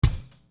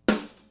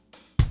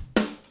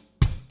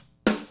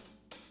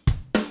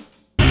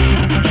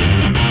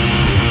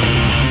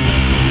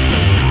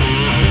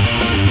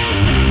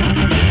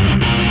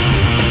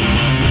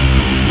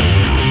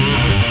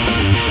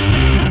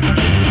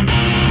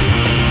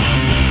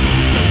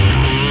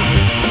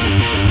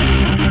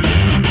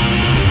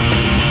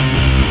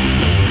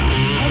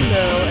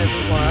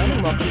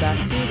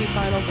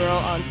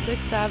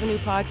Sixth Avenue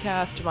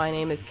podcast. My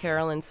name is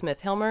Carolyn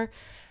Smith-Hilmer,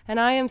 and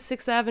I am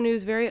Sixth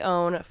Avenue's very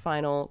own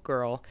final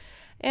girl.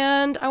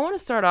 And I want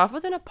to start off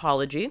with an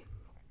apology.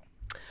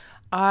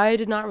 I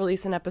did not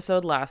release an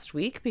episode last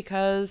week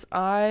because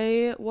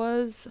I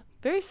was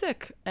very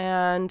sick,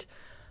 and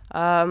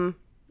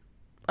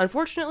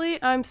unfortunately,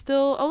 I'm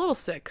still a little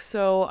sick,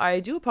 so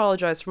I do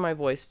apologize for my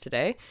voice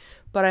today.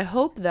 But I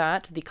hope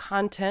that the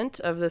content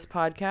of this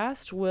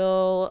podcast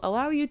will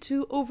allow you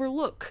to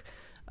overlook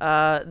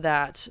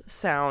that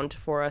sound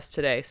for us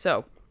today.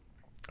 So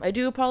I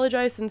do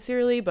apologize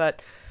sincerely,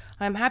 but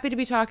I'm happy to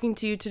be talking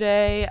to you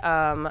today.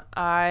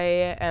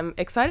 I am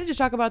excited to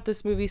talk about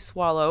this movie,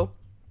 Swallow.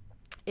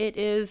 It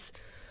is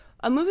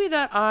a movie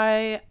that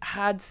I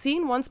had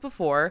seen once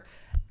before,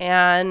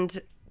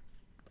 and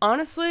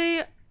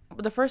honestly,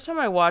 the first time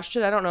I watched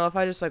it, I don't know if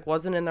I just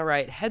wasn't in the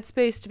right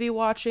headspace to be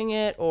watching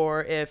it,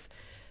 or if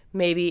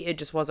maybe it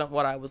just wasn't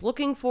what I was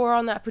looking for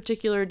on that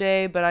particular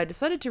day, but I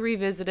decided to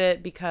revisit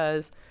it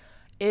because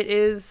it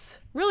is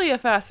really a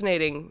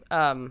fascinating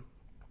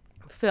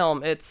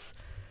film. It's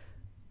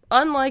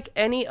unlike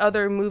any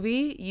other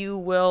movie you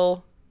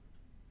will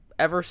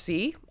ever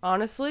see,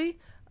 honestly.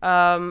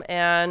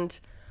 And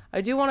I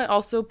do want to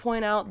also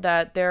point out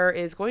that there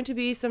is going to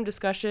be some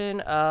discussion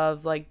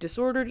of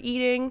disordered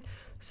eating.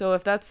 So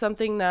if that's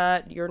something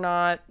that you're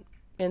not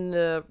in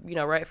the,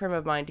 right frame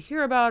of mind to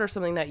hear about, or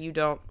something that you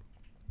don't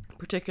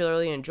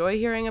particularly enjoy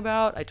hearing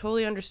about, I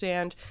totally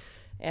understand.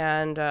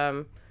 And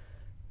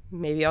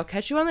maybe I'll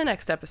catch you on the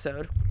next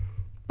episode.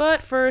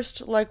 But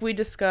first, like we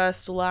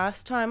discussed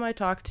last time I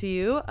talked to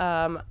you,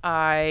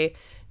 I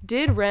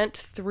did rent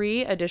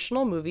 3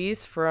 additional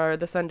movies for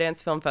the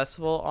Sundance Film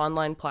Festival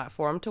online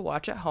platform to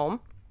watch at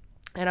home.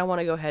 And I want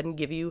to go ahead and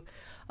give you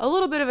a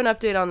little bit of an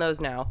update on those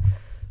now.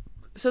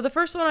 So the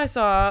first one I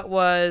saw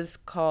was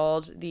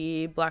called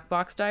The Black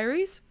Box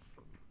Diaries.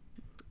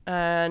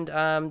 And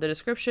the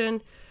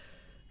description: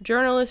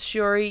 journalist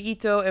Shiori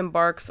Ito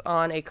embarks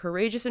on a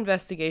courageous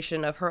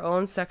investigation of her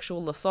own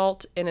sexual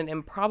assault in an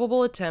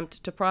improbable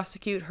attempt to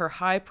prosecute her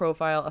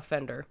high-profile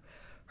offender.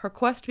 Her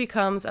quest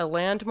becomes a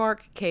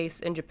landmark case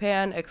in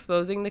Japan,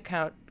 exposing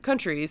the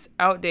country's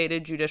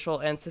outdated judicial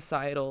and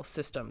societal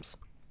systems.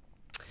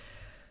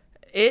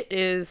 It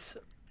is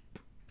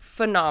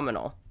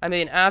phenomenal. I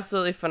mean,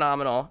 absolutely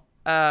phenomenal.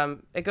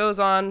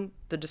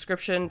 The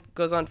description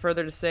goes on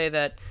further to say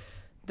that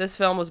this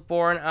film was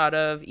born out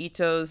of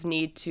Ito's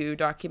need to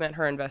document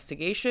her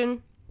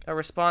investigation, a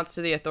response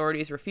to the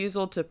authorities'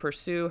 refusal to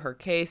pursue her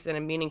case in a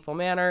meaningful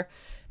manner,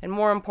 and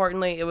more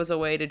importantly, it was a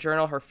way to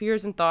journal her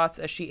fears and thoughts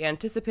as she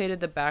anticipated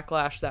the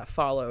backlash that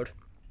followed.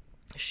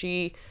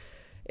 She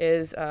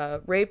is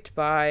raped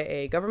by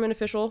a government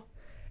official,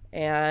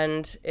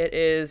 and it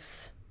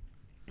is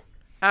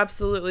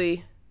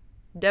absolutely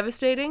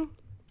devastating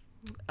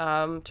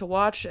to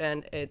watch,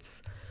 and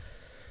it's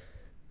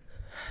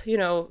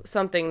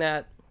something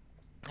that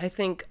I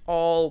think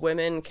all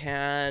women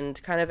can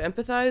kind of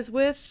empathize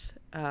with.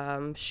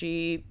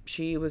 She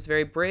was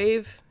very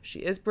brave. She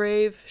is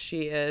brave.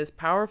 She is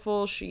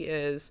powerful. She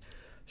is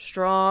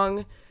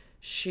strong.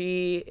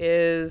 She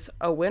is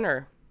a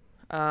winner.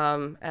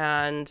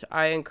 And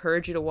I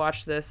encourage you to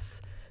watch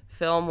this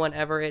film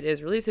whenever it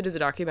is released. It is a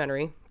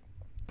documentary.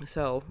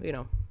 So,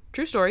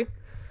 true story.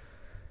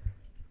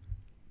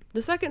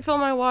 The second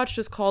film I watched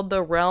is called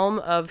The Realm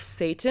of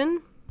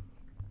Satan.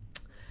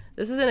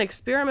 This is an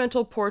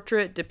experimental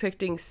portrait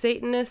depicting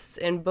Satanists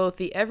in both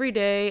the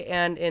everyday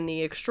and in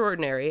the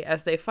extraordinary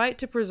as they fight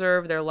to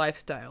preserve their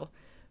lifestyle,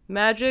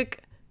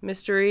 magic,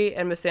 mystery,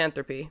 and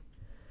misanthropy.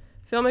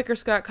 Filmmaker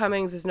Scott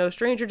Cummings is no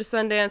stranger to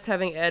Sundance,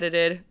 having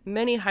edited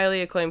many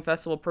highly acclaimed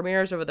festival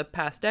premieres over the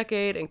past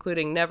decade,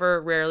 including Never,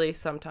 Rarely,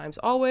 Sometimes,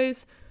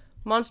 Always,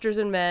 Monsters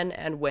and Men,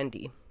 and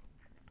Wendy.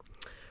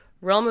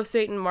 Realm of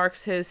Satan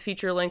marks his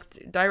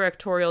feature-length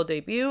directorial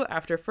debut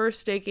after first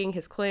staking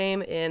his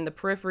claim in the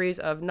peripheries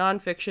of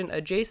nonfiction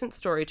adjacent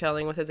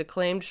storytelling with his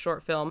acclaimed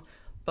short film,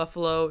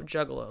 Buffalo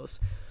Juggalos.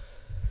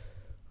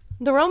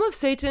 The Realm of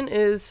Satan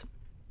is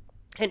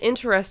an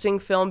interesting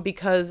film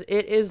because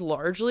it is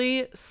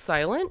largely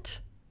silent.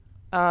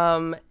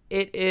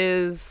 It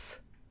is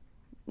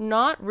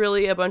not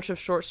really a bunch of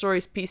short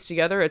stories pieced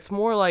together. It's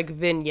more like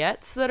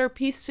vignettes that are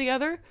pieced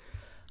together.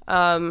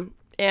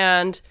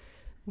 And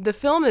the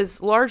film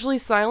is largely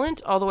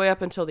silent all the way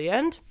up until the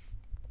end,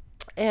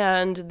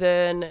 and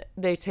then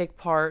they take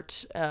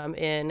part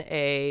in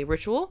a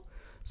ritual.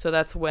 So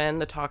that's when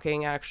the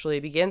talking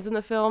actually begins in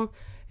the film.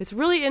 It's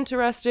really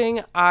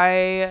interesting.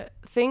 I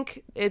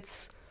think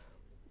it's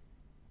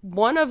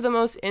one of the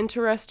most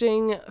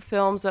interesting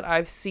films that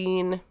I've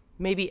seen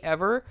maybe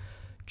ever,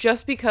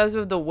 just because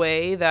of the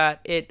way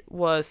that it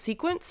was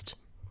sequenced.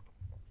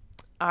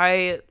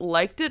 I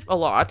liked it a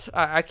lot.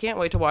 I can't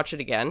wait to watch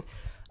it again.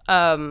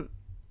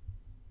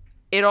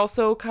 It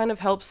also kind of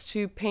helps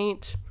to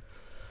paint,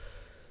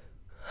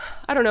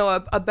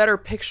 a better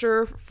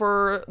picture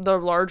for the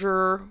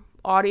larger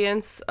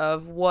audience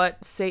of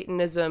what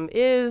Satanism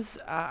is.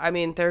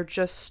 They're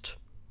just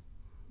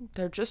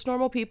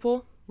normal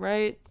people,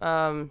 right?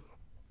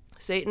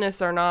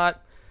 Satanists are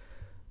not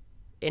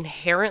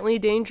inherently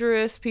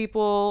dangerous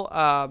people.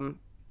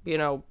 You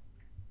know,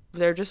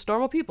 they're just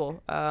normal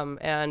people.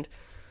 And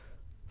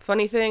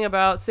funny thing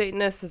about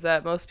Satanists is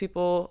that most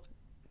people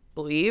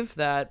believe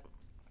that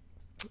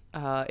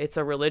it's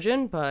a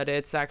religion, but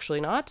it's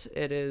actually not.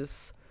 It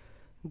is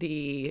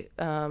the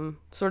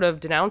sort of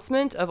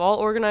denouncement of all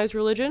organized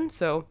religion.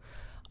 So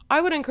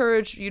I would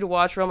encourage you to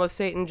watch Realm of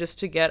Satan just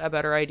to get a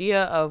better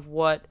idea of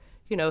what,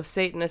 you know,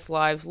 Satanist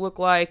lives look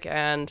like,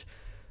 and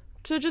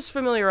to just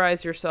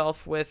familiarize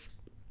yourself with,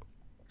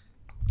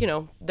 you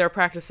know, their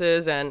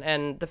practices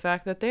and the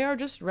fact that they are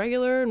just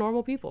regular,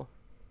 normal people.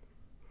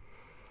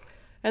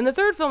 And the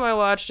third film I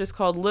watched is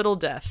called Little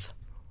Death,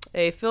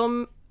 a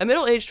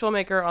middle-aged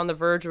filmmaker on the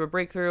verge of a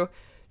breakthrough,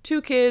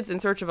 two kids in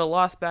search of a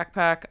lost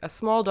backpack, a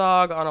small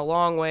dog on a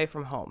long way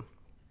from home.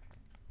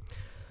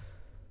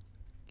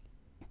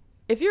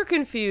 If you're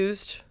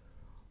confused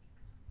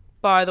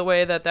by the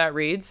way that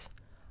reads,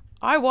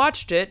 I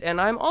watched it and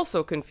I'm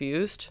also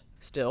confused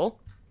still.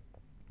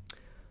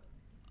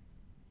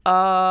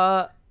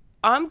 I'm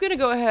going to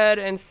go ahead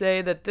and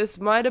say that this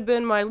might have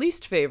been my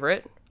least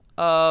favorite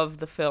of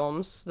the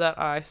films that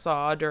I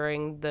saw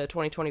during the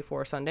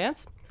 2024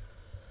 Sundance.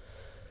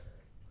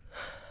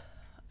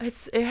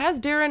 It has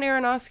Darren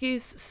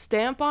Aronofsky's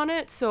stamp on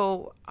it,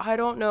 so I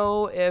don't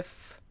know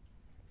if,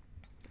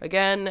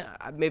 again,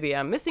 maybe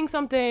I'm missing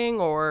something,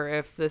 or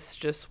if this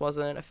just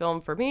wasn't a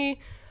film for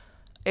me.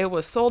 It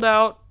was sold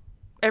out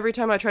every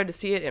time I tried to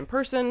see it in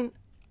person.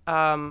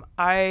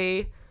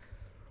 The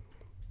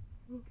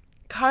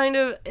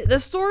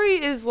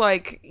story is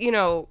like, you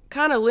know,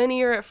 kind of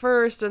linear at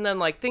first, and then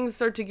like things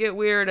start to get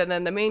weird, and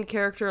then the main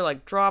character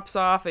like drops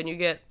off, and you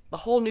get a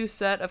whole new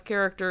set of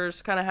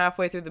characters kind of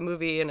halfway through the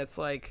movie, and it's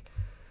like,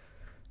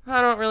 I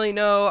don't really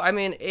know. I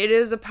mean, it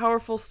is a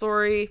powerful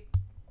story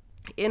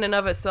in and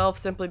of itself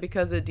simply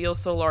because it deals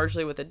so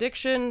largely with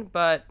addiction,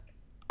 but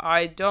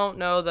I don't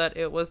know that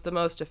it was the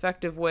most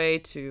effective way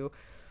to,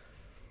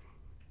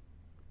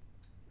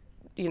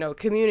 you know,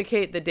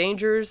 communicate the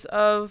dangers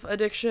of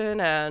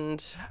addiction.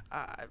 And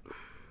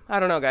I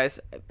don't know, guys.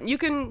 You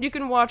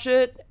can watch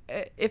it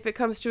if it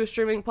comes to a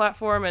streaming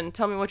platform and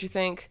tell me what you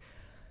think.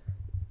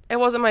 It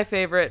wasn't my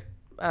favorite.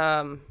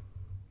 It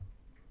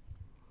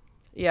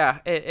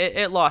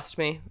lost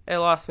me. It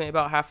lost me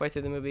about halfway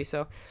through the movie.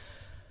 So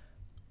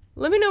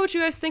let me know what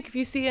you guys think if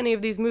you see any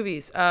of these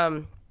movies.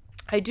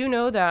 I do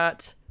know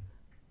that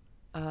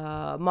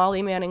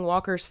Molly Manning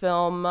Walker's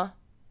film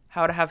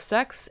How to Have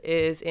Sex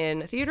is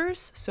in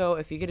theaters. So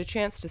if you get a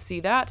chance to see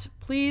that,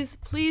 please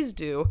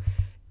do.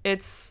 I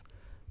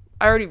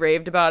already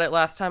raved about it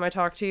last time I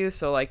talked to you,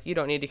 so like you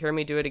don't need to hear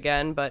me do it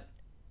again, but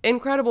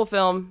incredible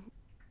film.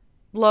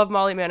 Love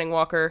Molly Manning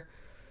Walker.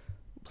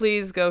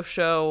 Please go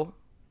show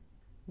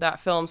that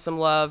film some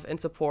love and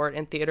support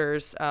in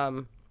theaters.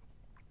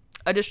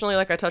 Additionally,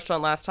 like I touched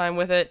on last time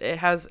with it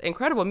has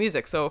incredible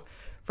music. So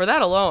for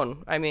that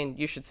alone, I mean,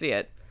 you should see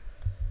it.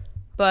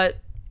 But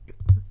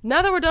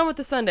now that we're done with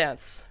the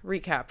Sundance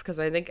recap, because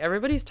I think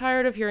everybody's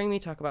tired of hearing me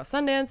talk about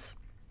Sundance,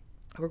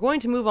 we're going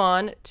to move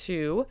on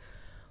to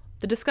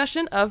the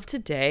discussion of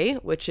today,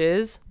 which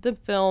is the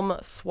film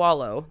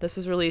Swallow. This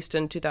was released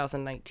in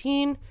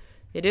 2019.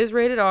 It is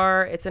rated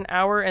R. It's an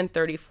hour and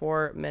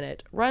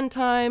 34-minute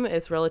runtime.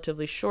 It's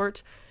relatively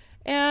short.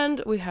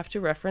 And we have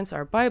to reference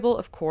our Bible,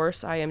 of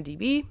course,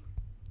 IMDb.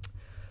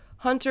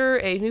 Hunter,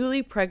 a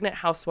newly pregnant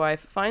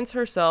housewife, finds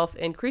herself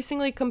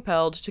increasingly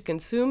compelled to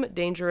consume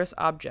dangerous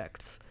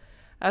objects.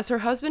 As her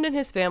husband and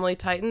his family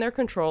tighten their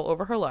control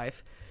over her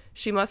life,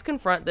 she must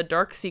confront the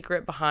dark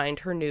secret behind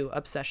her new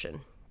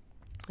obsession.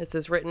 This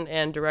is written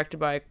and directed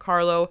by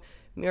Carlo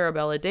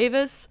Mirabella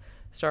Davis,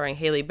 starring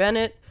Haley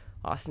Bennett,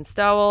 Austin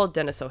Stowell,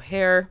 Dennis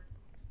O'Hare.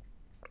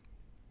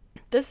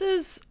 This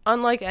is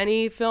unlike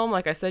any film,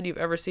 like I said, you've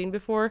ever seen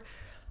before.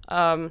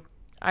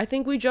 I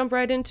think we jump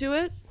right into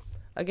it.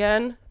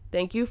 Again,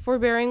 thank you for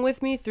bearing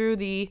with me through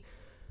the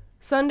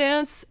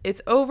Sundance.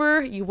 It's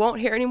over. You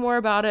won't hear any more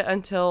about it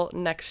until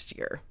next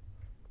year,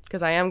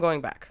 because I am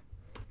going back.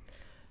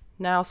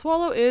 Now,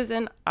 Swallow is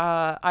an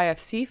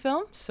IFC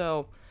film,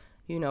 so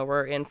you know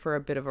we're in for a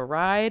bit of a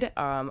ride.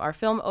 Our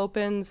film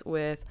opens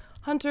with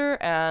Hunter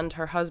and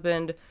her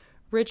husband,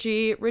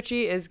 Richie.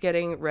 Richie is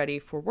getting ready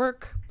for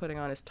work, putting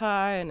on his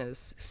tie and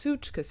his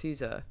suit because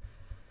he's a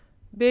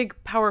big,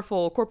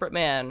 powerful corporate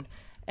man.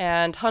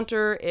 And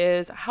Hunter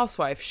is a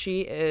housewife.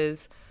 She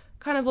is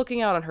kind of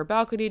looking out on her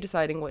balcony,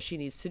 deciding what she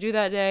needs to do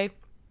that day.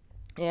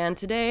 And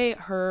today,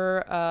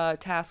 her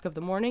task of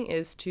the morning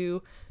is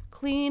to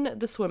clean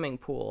the swimming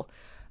pool,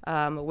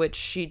 which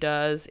she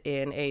does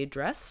in a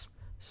dress.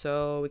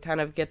 So we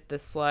kind of get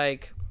this,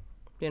 like,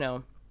 you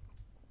know,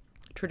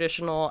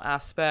 traditional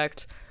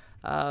aspect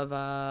of,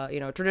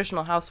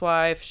 traditional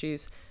housewife.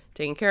 She's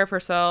taking care of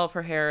herself.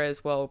 Her hair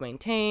is well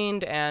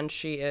maintained, and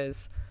she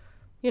is,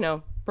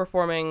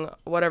 performing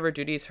whatever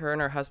duties her and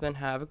her husband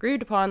have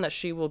agreed upon that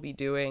she will be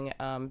doing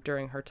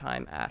during her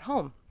time at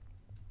home.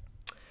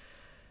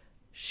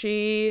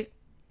 She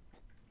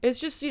is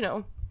just,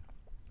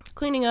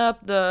 cleaning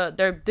up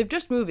they've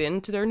just moved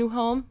into their new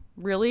home,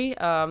 really.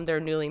 They're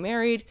newly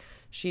married.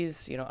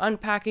 She's,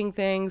 unpacking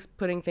things,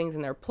 putting things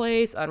in their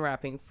place,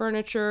 unwrapping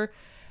furniture.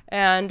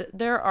 And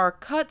there are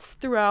cuts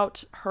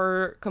throughout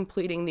her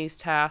completing these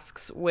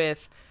tasks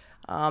with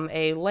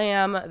a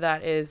lamb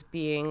that is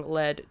being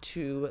led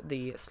to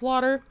the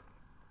slaughter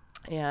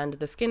and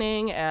the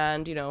skinning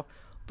and,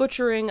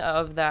 butchering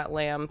of that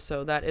lamb.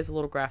 So that is a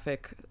little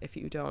graphic if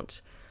you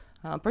don't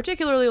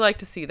particularly like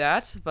to see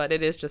that, but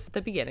it is just at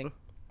the beginning.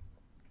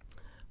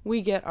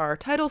 We get our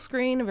title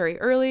screen very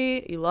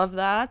early. You love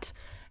that.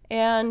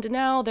 And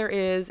now there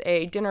is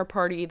a dinner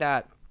party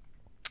that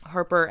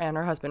Harper and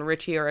her husband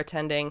Richie are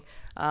attending,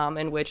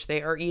 in which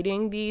they are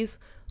eating these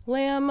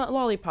lamb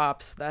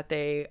lollipops that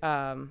they,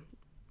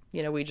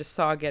 we just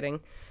saw getting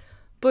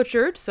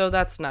butchered. So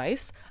that's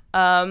nice.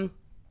 And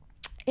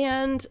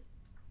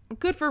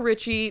good for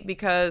Richie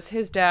because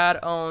his dad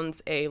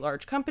owns a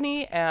large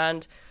company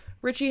and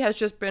Richie has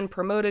just been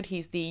promoted.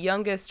 He's the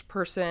youngest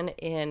person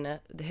in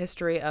the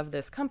history of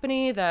this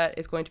company that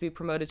is going to be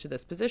promoted to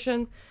this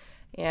position.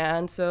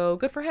 And so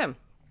good for him.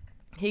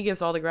 He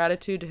gives all the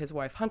gratitude to his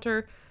wife,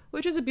 Hunter,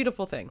 which is a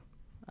beautiful thing.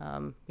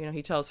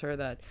 He tells her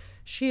that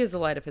she is the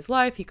light of his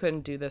life. He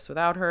couldn't do this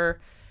without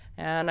her.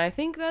 And I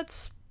think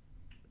that's,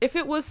 if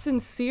it was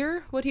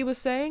sincere, what he was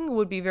saying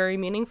would be very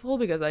meaningful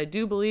because I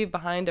do believe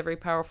behind every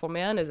powerful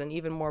man is an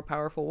even more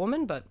powerful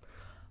woman, but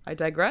I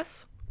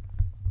digress.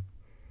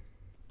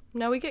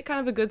 Now we get kind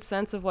of a good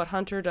sense of what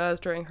Hunter does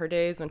during her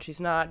days when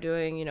she's not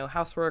doing,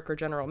 housework or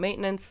general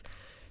maintenance.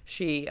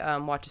 She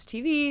watches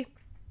TV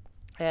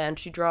and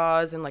she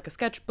draws in like a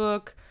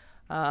sketchbook.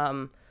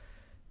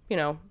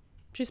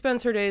 She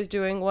spends her days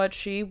doing what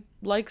she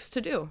likes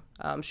to do.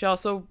 She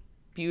also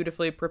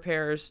beautifully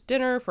prepares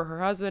dinner for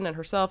her husband and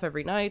herself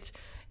every night,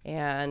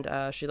 and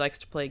she likes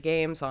to play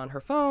games on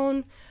her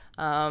phone.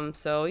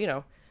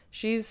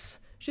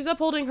 She's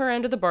upholding her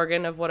end of the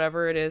bargain of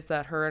whatever it is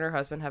that her and her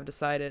husband have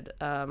decided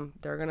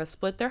they're going to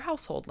split their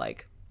household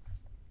like.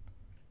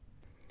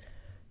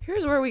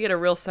 Here's where we get a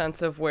real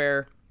sense of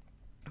where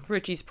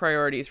Richie's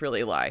priorities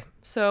really lie.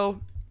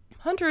 So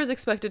Hunter is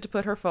expected to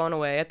put her phone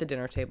away at the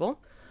dinner table,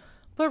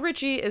 but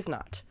Richie is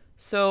not.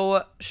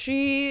 So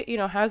she,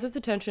 has his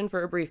attention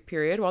for a brief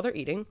period while they're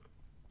eating.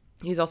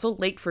 He's also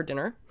late for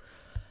dinner.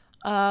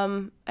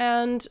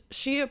 And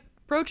she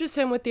approaches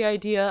him with the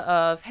idea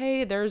of,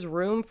 hey, there's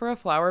room for a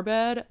flower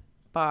bed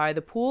by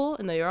the pool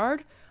in the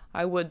yard.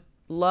 I would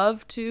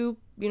love to,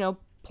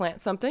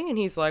 plant something. And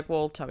he's like,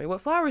 well, tell me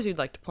what flowers you'd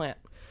like to plant.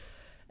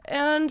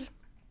 And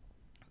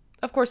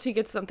of course he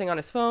gets something on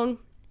his phone.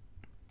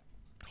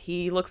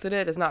 He looks at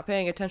it, is not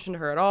paying attention to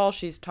her at all.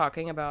 She's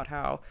talking about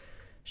how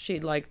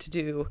she'd like to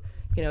do,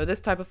 this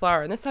type of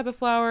flower and this type of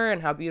flower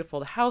and how beautiful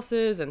the house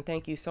is and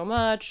thank you so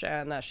much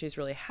and that she's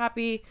really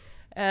happy.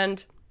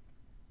 And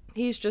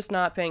he's just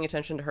not paying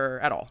attention to her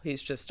at all.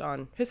 He's just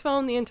on his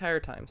phone the entire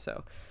time.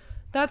 So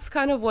that's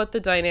kind of what the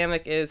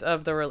dynamic is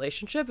of the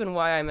relationship and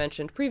why I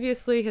mentioned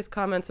previously his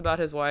comments about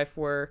his wife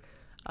were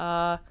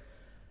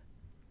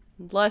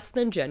less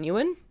than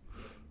genuine.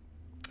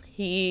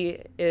 He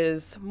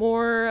is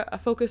more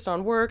focused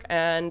on work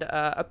and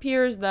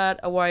appears that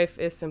a wife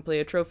is simply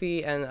a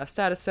trophy and a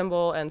status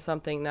symbol and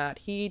something that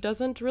he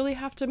doesn't really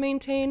have to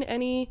maintain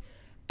any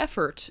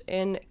effort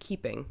in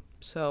keeping.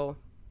 So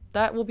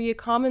that will be a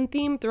common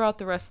theme throughout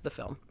the rest of the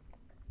film.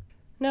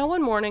 Now,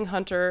 one morning,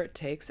 Hunter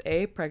takes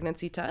a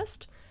pregnancy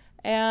test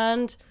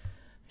and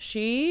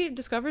she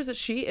discovers that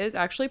she is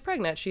actually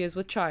pregnant. She is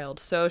with child.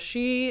 So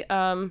she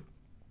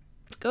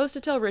goes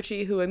to tell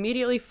Richie, who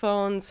immediately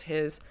phones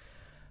his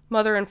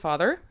mother and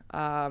father,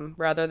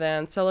 rather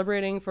than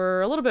celebrating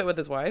for a little bit with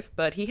his wife,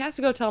 but he has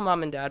to go tell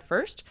mom and dad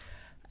first.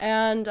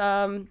 And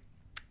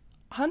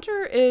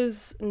Hunter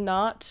is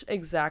not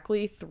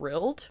exactly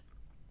thrilled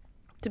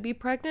to be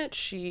pregnant.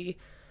 She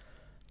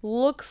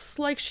looks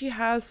like she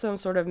has some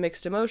sort of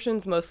mixed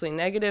emotions, mostly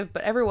negative,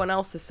 but everyone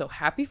else is so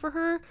happy for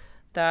her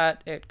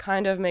that it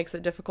kind of makes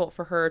it difficult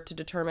for her to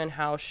determine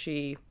how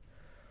she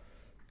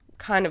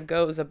kind of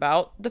goes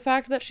about the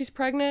fact that she's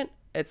pregnant.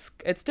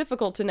 It's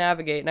difficult to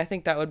navigate, and I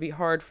think that would be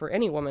hard for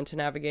any woman to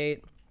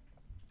navigate.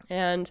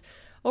 And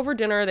over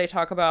dinner, they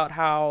talk about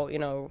how,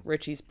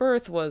 Richie's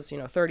birth was,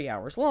 30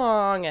 hours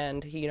long,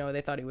 and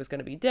they thought he was going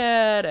to be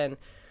dead, and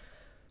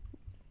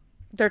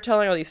they're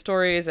telling all these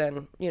stories,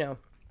 and,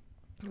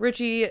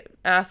 Richie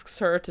asks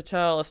her to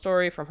tell a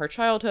story from her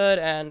childhood,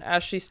 and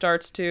as she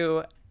starts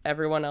to,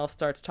 everyone else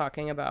starts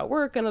talking about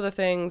work and other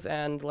things,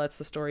 and lets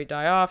the story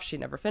die off. She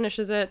never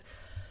finishes it.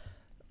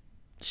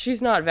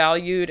 She's not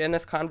valued in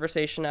this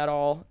conversation at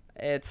all.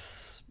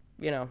 It's,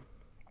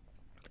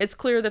 it's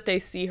clear that they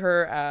see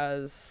her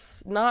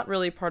as not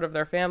really part of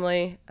their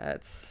family.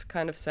 It's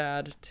kind of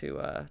sad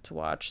to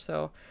watch.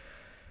 So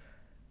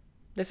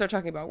they start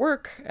talking about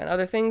work and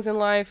other things in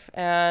life.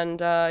 And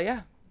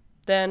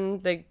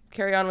then they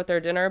carry on with their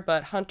dinner.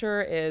 But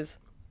Hunter is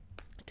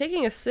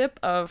taking a sip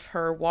of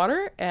her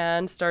water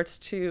and starts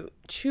to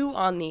chew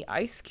on the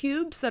ice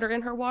cubes that are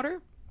in her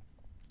water,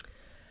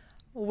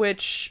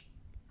 which,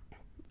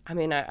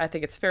 I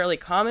think it's fairly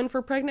common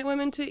for pregnant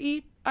women to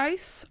eat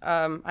ice.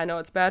 I know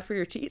it's bad for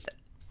your teeth,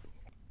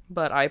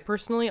 but I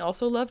personally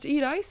also love to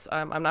eat ice.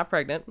 I'm not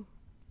pregnant.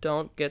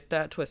 Don't get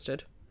that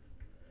twisted.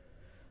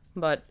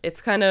 But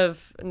it's kind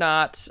of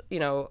not,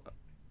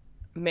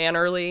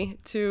 mannerly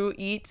to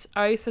eat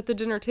ice at the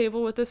dinner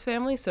table with this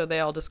family, so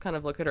they all just kind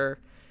of look at her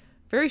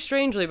very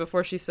strangely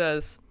before she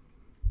says,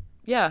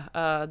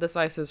 yeah, this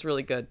ice is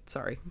really good,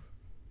 sorry.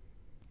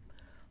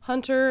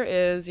 Hunter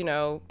is,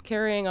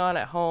 carrying on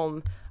at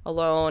home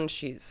alone.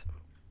 She's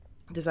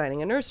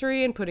designing a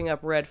nursery and putting up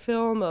red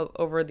film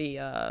over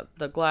the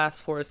glass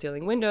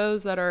floor-to-ceiling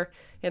windows that are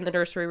in the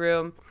nursery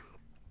room.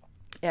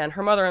 And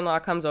her mother-in-law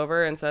comes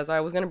over and says,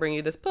 I was going to bring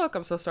you this book.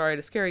 I'm so sorry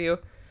to scare you.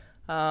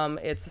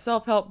 It's a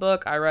self-help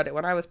book. I read it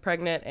when I was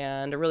pregnant,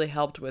 and it really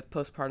helped with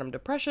postpartum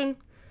depression.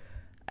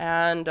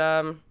 And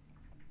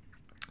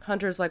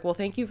Hunter's like, well,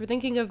 thank you for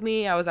thinking of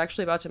me. I was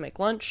actually about to make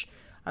lunch.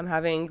 I'm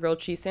having grilled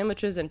cheese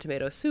sandwiches and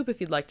tomato soup if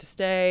you'd like to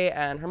stay.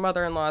 And her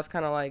mother-in-law is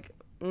kind of like,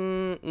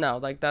 no,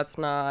 like that's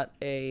not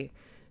a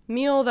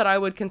meal that I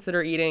would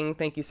consider eating.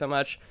 Thank you so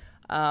much.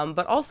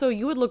 But also,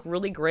 you would look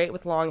really great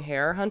with long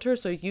hair, Hunter,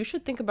 so you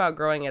should think about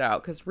growing it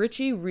out, because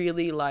Richie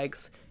really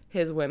likes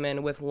his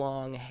women with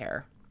long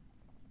hair.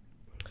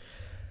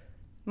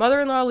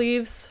 Mother-in-law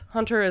leaves.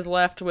 Hunter is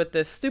left with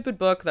this stupid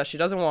book that she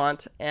doesn't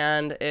want,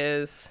 and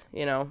is,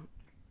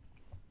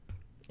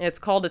 it's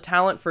called A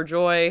Talent for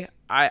Joy.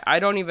 I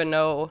don't even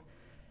know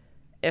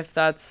if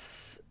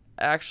that's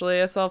actually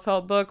a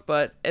self-help book,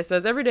 but it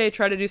says, every day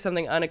try to do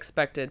something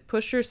unexpected.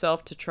 Push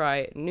yourself to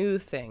try new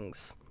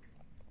things.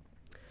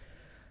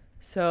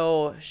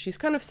 So she's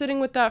kind of sitting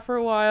with that for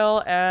a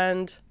while,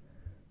 and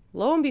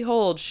lo and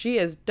behold, she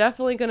is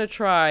definitely going to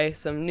try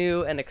some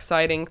new and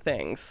exciting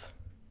things.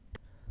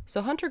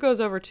 So Hunter goes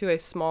over to a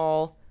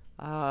small,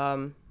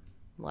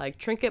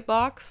 trinket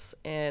box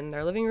in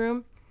their living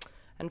room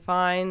and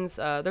finds,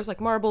 there's,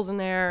 marbles in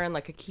there and,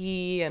 a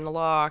key and a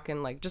lock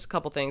and, just a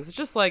couple things. It's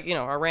just,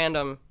 a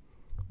random,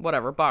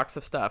 box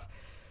of stuff.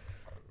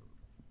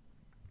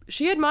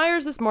 She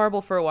admires this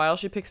marble for a while.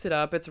 She picks it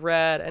up. It's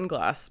red and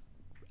glass.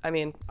 I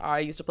mean, I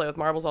used to play with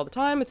marbles all the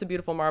time. It's a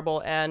beautiful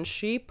marble, and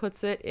she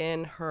puts it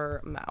in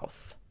her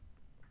mouth.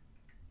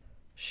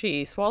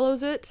 She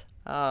swallows it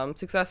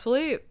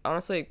successfully.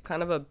 Honestly,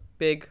 kind of a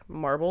big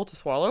marble to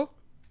swallow.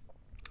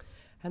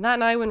 And that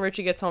night when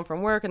Richie gets home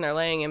from work and they're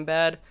laying in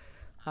bed,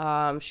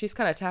 she's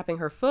kind of tapping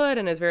her foot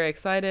and is very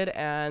excited,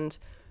 and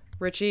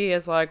Richie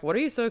is like, what are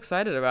you so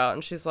excited about?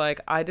 And she's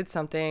like, I did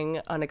something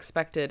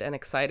unexpected and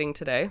exciting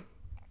today,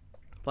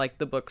 like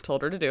the book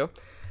told her to do.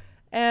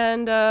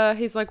 And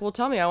he's like, well,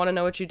 tell me, I want to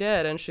know what you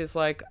did. And she's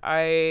like,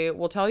 I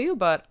will tell you,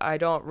 but I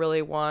don't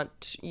really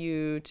want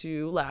you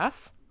to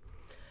laugh.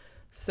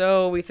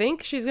 So we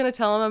think she's going to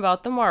tell him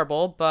about the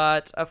marble,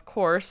 but of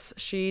course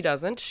she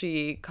doesn't.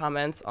 She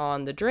comments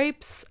on the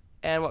drapes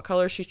and what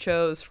color she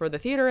chose for the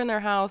theater in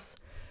their house.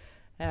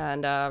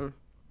 And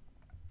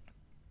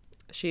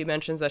she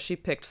mentions that she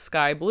picked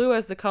sky blue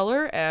as the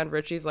color, and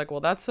Richie's like,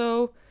 well, that's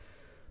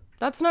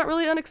not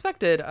really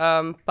unexpected.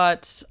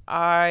 But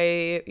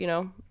I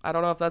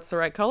don't know if that's the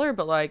right color,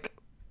 but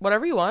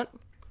whatever you want.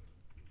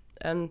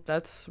 And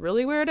that's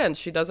really where it ends.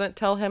 She doesn't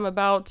tell him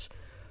about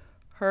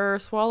her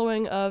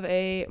swallowing of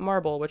a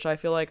marble, which I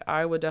feel like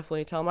I would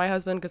definitely tell my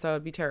husband because I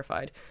would be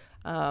terrified.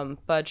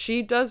 But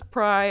she does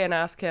pry and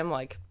ask him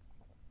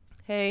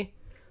hey,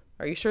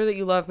 are you sure that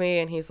you love me?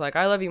 And he's like,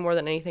 I love you more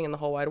than anything in the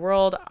whole wide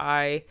world.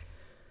 I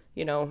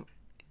love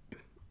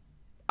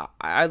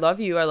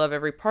you. I love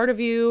every part of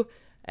you.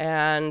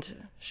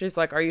 And she's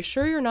like, are you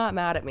sure you're not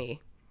mad at me?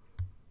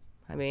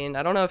 I mean,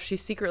 I don't know if she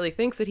secretly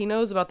thinks that he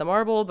knows about the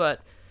marble,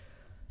 but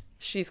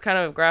she's kind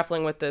of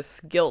grappling with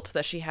this guilt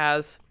that she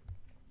has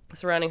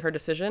surrounding her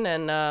decision,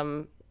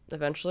 and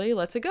eventually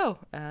lets it go.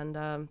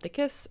 And they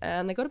kiss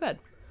and they go to bed.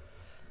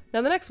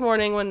 Now, the next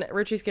morning when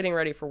Richie's getting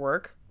ready for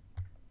work,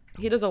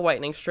 he does a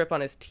whitening strip on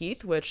his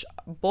teeth, which,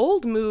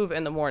 bold move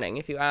in the morning,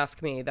 if you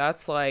ask me.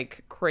 That's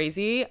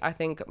crazy. I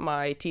think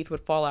my teeth would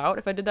fall out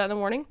if I did that in the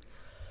morning.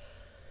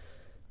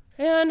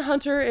 And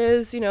Hunter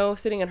is,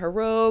 sitting in her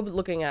robe,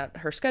 looking at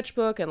her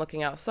sketchbook and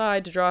looking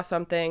outside to draw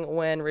something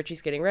when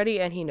Richie's getting ready,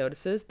 and he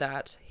notices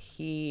that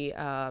he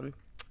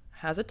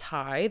has a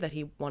tie that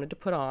he wanted to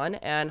put on,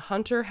 and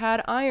Hunter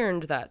had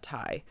ironed that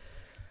tie.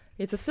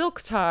 It's a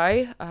silk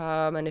tie,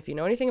 and if you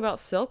know anything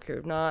about silk,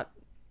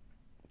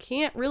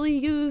 can't really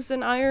use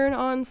an iron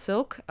on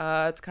silk.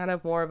 It's kind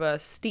of more of a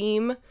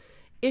steam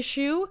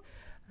issue.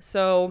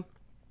 So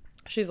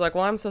she's like,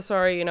 well, I'm so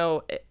sorry,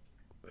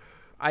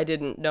 I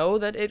didn't know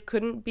that it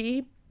couldn't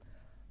be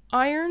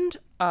ironed.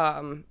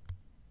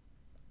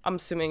 I'm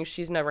assuming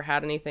she's never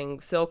had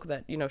anything silk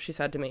that, she's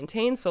had to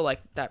maintain. So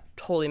that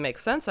totally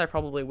makes sense. I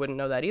probably wouldn't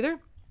know that either.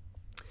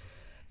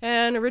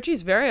 And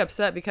Richie's very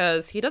upset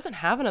because he doesn't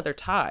have another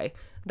tie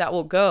that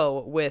will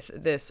go with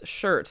this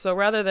shirt. So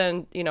rather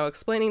than,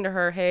 explaining to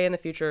her, hey, in the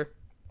future,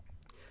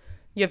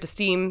 you have to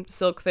steam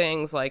silk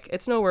things,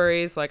 it's no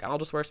worries. I'll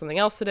just wear something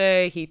else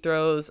today. He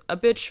throws a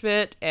bitch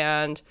fit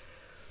and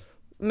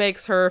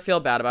makes her feel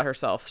bad about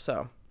herself.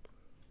 So,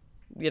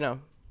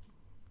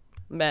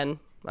 men,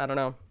 I don't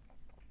know.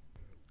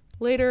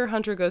 Later,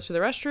 Hunter goes to the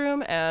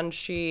restroom and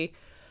she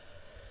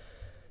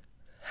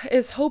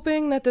is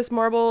hoping that this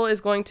marble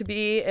is going to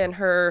be in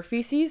her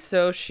feces,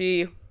 so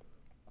she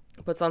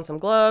puts on some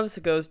gloves,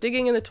 goes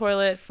digging in the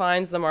toilet,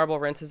 finds the marble,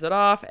 rinses it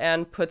off,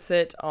 and puts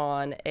it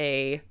on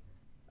a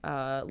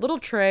little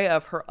tray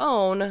of her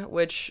own,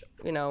 which,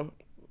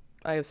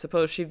 I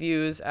suppose she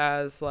views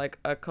as like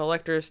a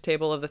collector's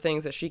table of the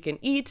things that she can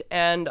eat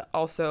and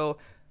also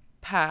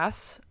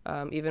pass,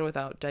 even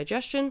without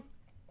digestion.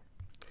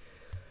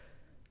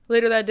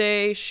 Later that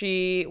day,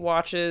 she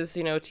watches,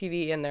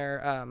 TV in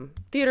their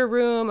theater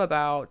room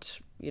about,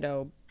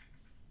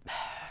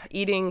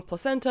 eating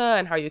placenta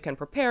and how you can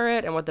prepare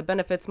it and what the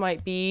benefits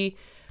might be.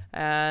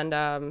 And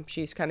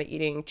she's kind of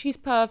eating cheese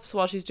puffs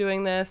while she's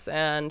doing this,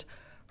 and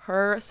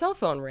her cell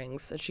phone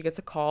rings and she gets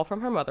a call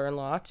from her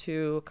mother-in-law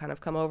to kind of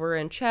come over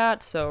and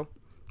chat. So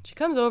she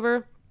comes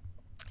over,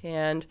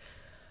 and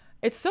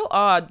it's so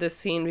odd, this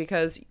scene,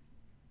 because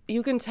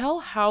you can tell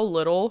how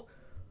little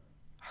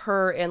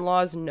her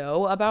in-laws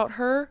know about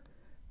her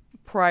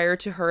prior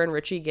to her and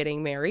Richie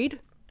getting married.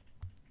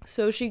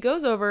 So she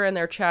goes over and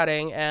they're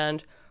chatting,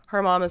 and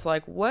her mom is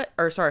like,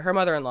 her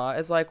mother-in-law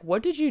is like,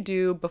 what did you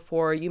do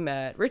before you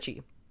met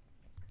Richie?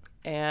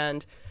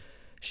 And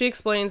she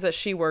explains that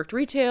she worked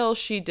retail.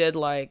 She did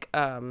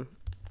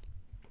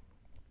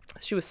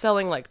she was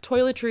selling like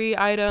toiletry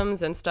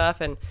items and stuff,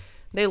 and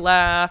they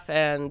laugh,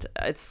 and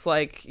it's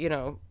like,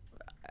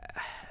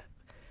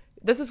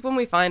 this is when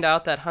we find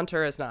out that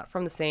Hunter is not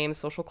from the same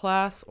social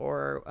class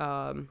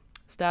or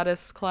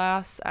status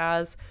class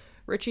as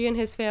Richie and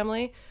his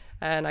family.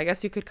 And I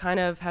guess you could kind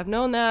of have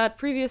known that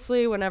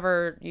previously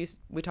whenever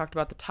we talked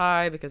about the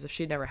tie, because if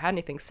she'd never had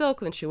anything silk,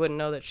 then she wouldn't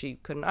know that she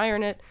couldn't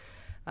iron it.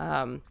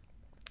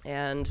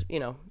 And,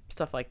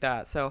 stuff like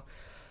that. So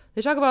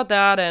they talk about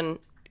that, and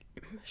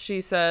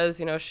she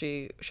says,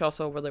 she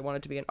also really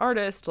wanted to be an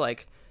artist.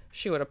 Like,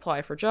 she would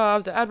apply for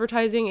jobs at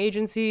advertising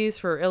agencies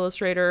for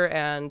illustrator,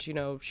 and, she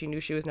knew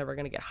she was never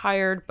going to get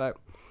hired, but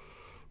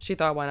she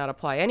thought, why not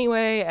apply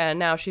anyway? And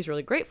now she's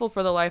really grateful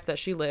for the life that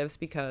she lives,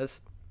 because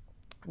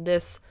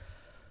this,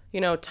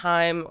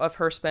 time of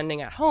her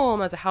spending at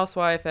home as a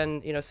housewife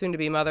and, soon to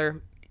be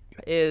mother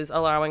is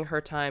allowing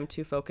her time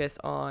to focus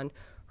on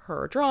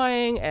her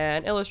drawing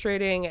and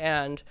illustrating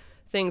and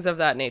things of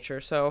that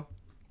nature. So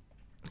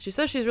she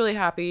says she's really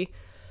happy.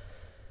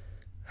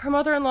 Her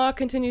mother-in-law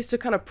continues to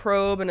kind of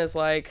probe and is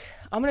like,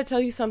 I'm going to tell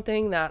you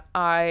something that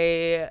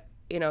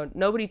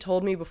nobody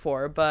told me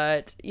before,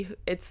 but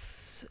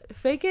it's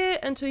fake it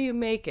until you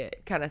make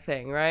it kind of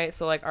thing, right?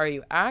 So like, are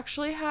you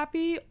actually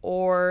happy,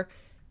 or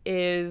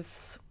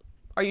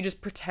are you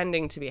just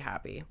pretending to be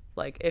happy?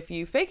 Like, if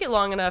you fake it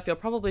long enough, you'll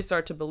probably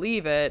start to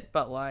believe it,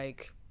 but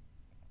like,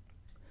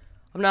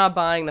 I'm not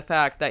buying the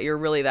fact that you're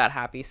really that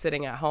happy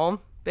sitting at home,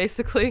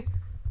 basically.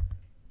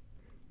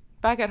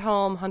 Back at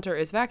home, Hunter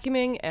is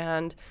vacuuming,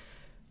 and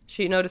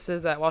she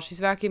notices that while she's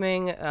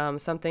vacuuming,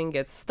 something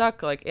gets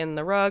stuck, like, in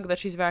the rug that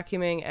she's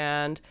vacuuming,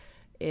 and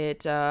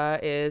it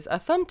is a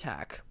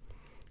thumbtack.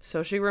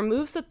 So she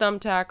removes the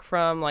thumbtack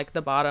from, like,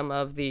 the bottom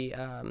of the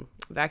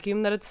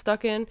vacuum that it's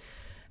stuck in,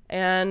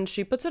 and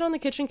she puts it on the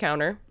kitchen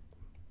counter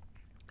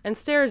and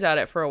stares at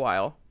it for a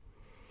while.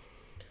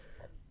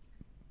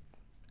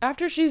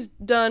 After she's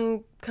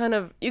done,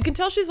 you can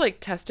tell she's, like,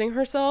 testing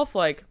herself,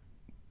 like,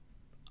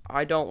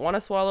 I don't want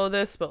to swallow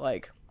this, but,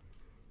 like,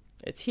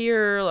 it's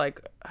here,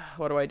 like,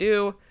 what do I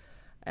do?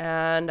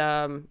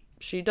 And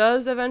she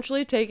does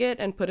eventually take it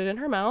and put it in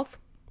her mouth,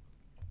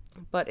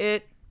 but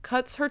it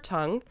cuts her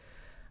tongue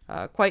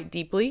quite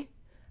deeply,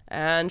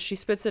 and she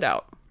spits it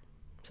out.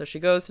 So she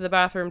goes to the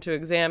bathroom to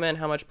examine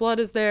how much blood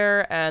is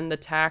there, and the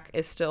tack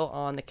is still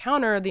on the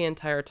counter the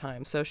entire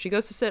time. So she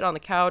goes to sit on the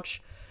couch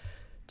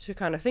to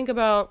kind of think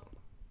about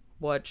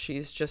what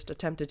she's just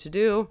attempted to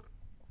do,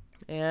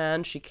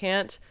 and she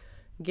can't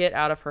get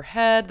out of her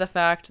head the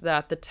fact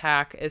that the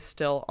tack is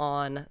still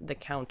on the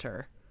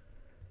counter.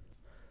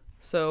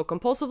 So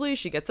compulsively,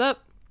 she gets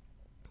up,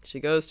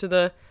 she goes to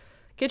the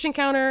kitchen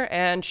counter,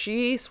 and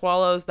she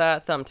swallows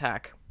that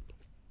thumbtack.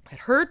 It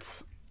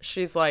hurts.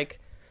 She's like,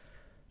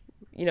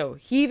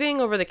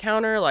 heaving over the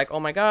counter, like, oh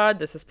my God,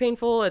 this is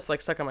painful. It's like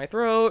stuck in my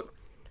throat.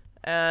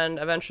 And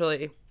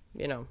eventually,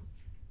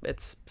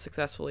 it's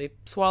successfully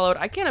swallowed.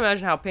 I can't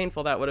imagine how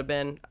painful that would have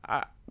been.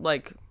 I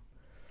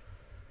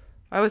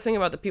was thinking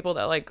about the people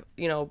that, like,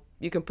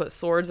 you can put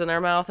swords in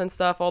their mouth and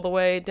stuff all the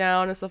way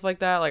down and stuff like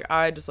that. Like,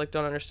 I just, like,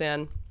 don't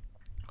understand,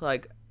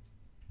 like,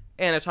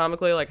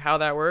 anatomically, like, how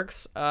that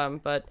works.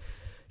 But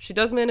she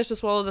does manage to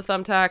swallow the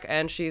thumbtack,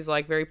 and she's,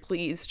 like, very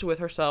pleased with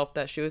herself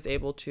that she was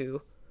able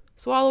to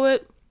swallow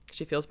it.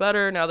 She feels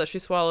better now that she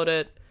swallowed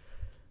it.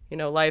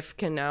 Life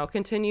can now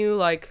continue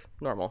like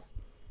normal.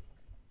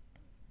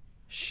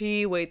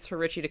 She waits for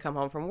Richie to come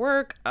home from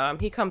work.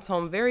 He comes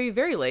home very,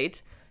 very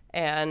late,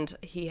 and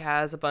he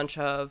has a bunch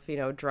of,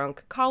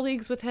 drunk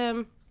colleagues with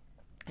him,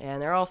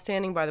 and they're all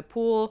standing by the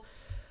pool,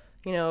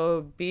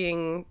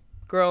 being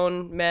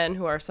grown men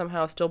who are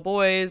somehow still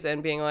boys,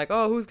 and being like,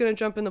 oh, who's going to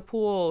jump in the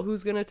pool?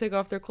 Who's going to take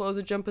off their clothes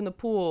and jump in the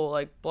pool?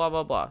 Like, blah,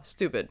 blah, blah.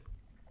 Stupid.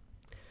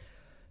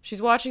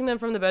 she's watching them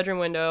from the bedroom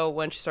window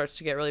when she starts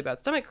to get really bad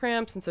stomach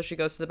cramps, and so she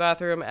goes to the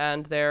bathroom,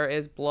 and there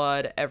is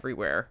blood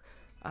everywhere.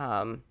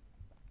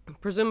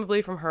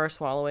 Presumably from her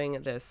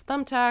swallowing this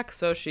thumbtack,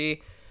 so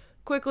she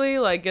quickly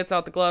gets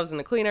out the gloves and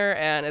the cleaner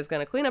and is going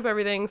to clean up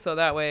everything so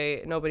that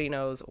way nobody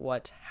knows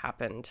what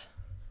happened.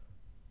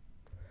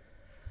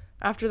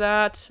 After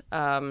that,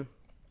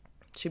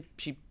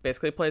 she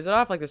basically plays it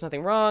off like there's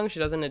nothing wrong. She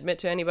doesn't admit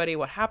to anybody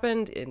what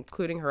happened,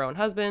 including her own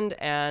husband,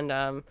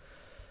 and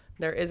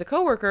there is a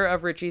coworker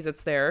of Richie's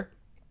that's there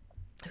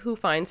who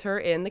finds her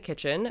in the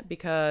kitchen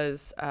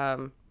because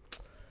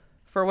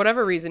for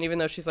whatever reason, even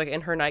though she's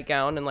in her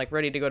nightgown and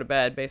ready to go to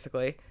bed,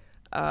 basically,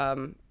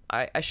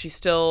 she's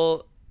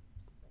still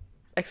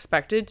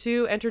expected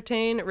to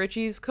entertain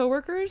Richie's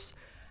coworkers.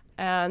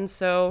 And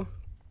so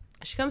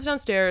she comes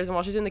downstairs, and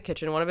while she's in the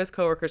kitchen, one of his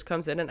coworkers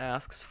comes in and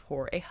asks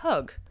for a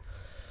hug.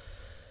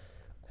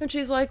 And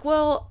she's like,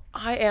 well,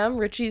 I am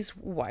Richie's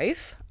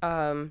wife.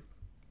 I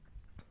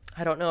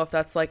don't know if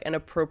that's an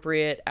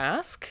appropriate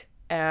ask.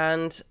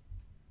 And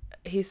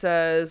he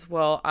says,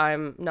 well,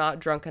 I'm not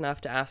drunk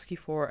enough to ask you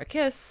for a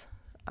kiss.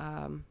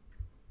 I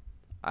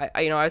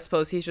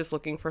suppose he's just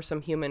looking for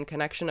some human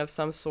connection of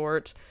some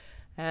sort.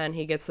 And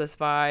he gets this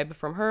vibe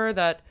from her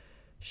that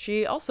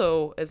she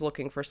also is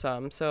looking for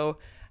some. So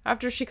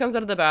after she comes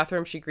out of the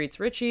bathroom, she greets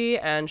Richie,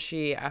 and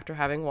she, after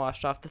having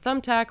washed off the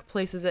thumbtack,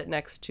 places it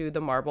next to the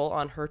marble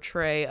on her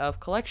tray of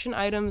collection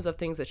items of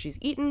things that she's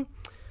eaten.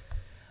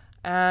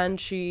 And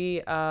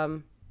she,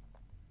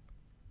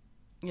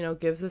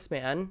 gives this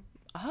man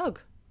a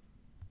hug.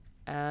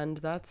 And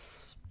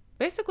that's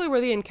basically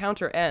where the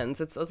encounter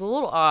ends. It's a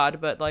little odd,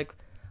 but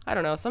I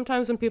don't know.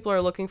 Sometimes when people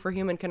are looking for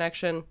human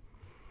connection,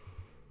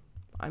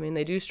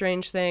 they do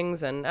strange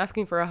things, and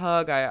asking for a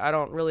hug, I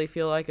don't really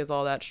feel like is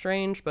all that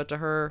strange, but to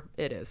her,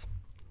 it is.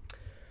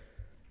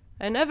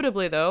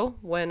 Inevitably, though,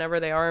 whenever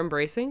they are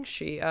embracing,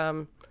 she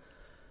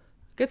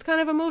gets kind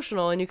of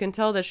emotional, and you can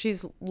tell that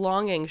she's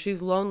longing,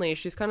 she's lonely,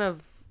 she's kind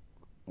of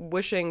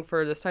wishing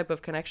for this type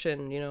of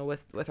connection,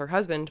 with her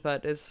husband,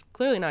 but is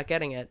clearly not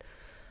getting it.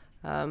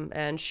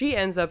 And she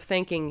ends up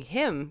thanking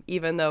him,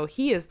 even though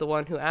he is the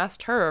one who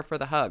asked her for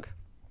the hug.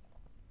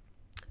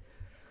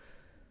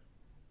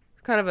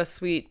 Kind of a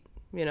sweet,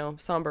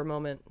 somber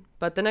moment.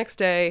 But the next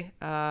day,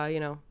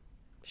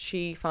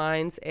 she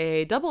finds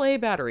a AA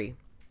battery.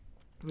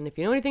 And if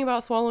you know anything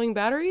about swallowing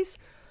batteries,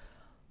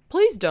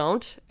 please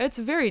don't. It's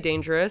very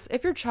dangerous.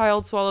 If your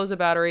child swallows a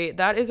battery,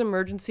 that is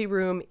emergency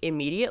room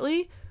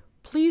immediately.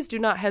 Please do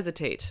not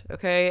hesitate,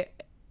 okay?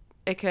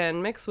 It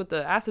can mix with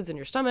the acids in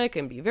your stomach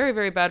and be very,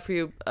 very bad for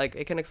you.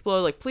 It can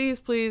explode.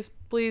 Please, please,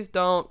 please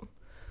don't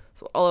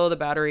swallow the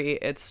battery.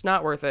 It's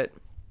not worth it.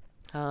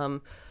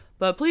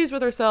 But pleased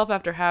with herself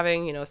after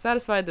having,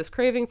 satisfied this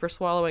craving for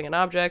swallowing an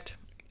object,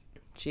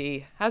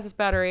 she has this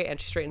battery and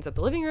she straightens up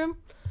the living room.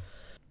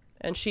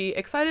 And she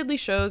excitedly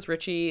shows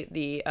Richie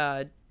the,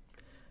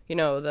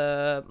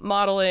 the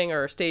modeling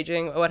or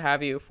staging, what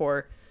have you,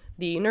 for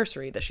the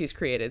nursery that she's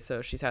created.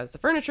 So she has the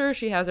furniture,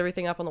 she has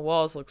everything up on the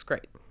walls, looks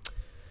great.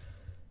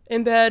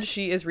 In bed,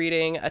 she is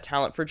reading A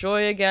Talent for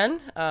Joy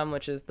again,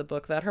 which is the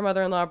book that her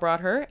mother-in-law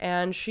brought her,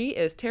 and she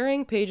is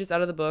tearing pages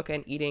out of the book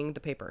and eating the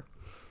paper.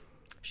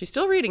 She's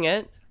still reading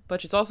it, but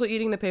she's also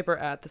eating the paper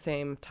at the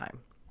same time.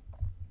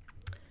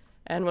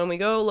 And when we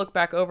go look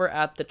back over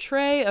at the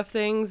tray of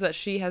things that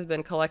she has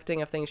been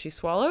collecting of things she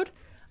swallowed,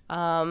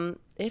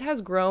 it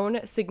has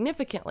grown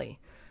significantly.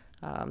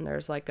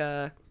 There's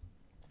a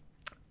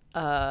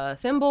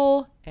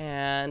thimble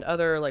and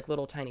other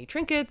little tiny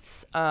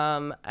trinkets,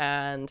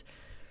 and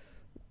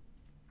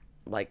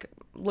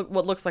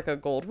what looks like a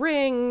gold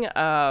ring,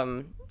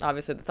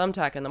 obviously the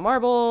thumbtack and the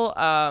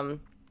marble.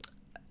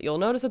 You'll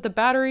notice that the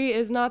battery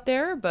is not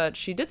there, but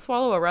she did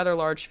swallow a rather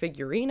large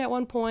figurine at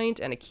one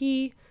point and a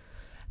key.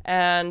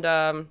 And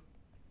so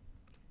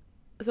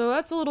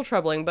that's a little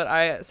troubling, but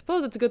I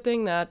suppose it's a good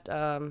thing that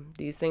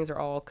these things are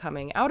all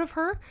coming out of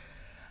her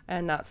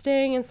and not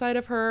staying inside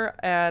of her.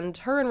 And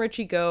her and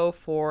Richie go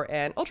for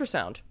an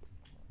ultrasound.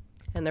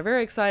 And they're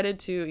very excited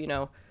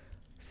to,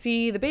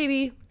 see the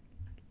baby,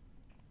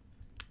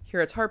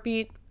 hear its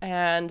heartbeat.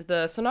 And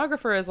the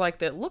sonographer is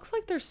like, it looks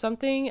like there's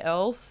something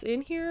else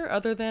in here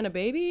other than a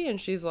baby.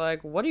 And she's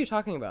like, what are you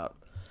talking about?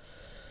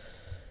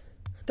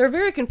 They're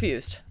very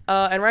confused,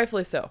 and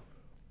rightfully so.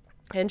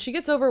 And she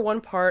gets over one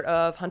part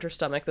of Hunter's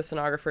stomach, the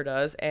sonographer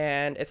does,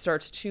 and it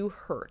starts to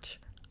hurt.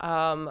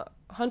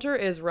 Hunter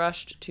is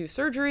rushed to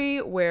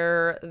surgery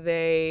where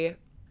they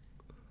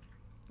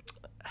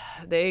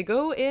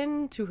go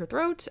into her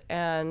throat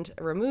and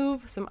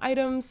remove some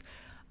items.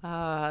 One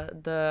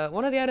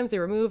of the items they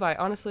remove, I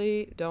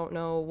honestly don't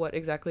know what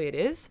exactly it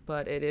is,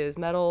 but it is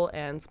metal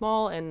and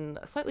small and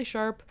slightly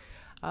sharp.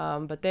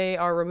 But they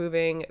are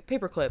removing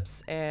paper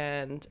clips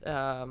and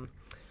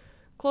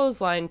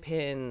clothesline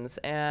pins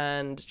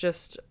and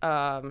just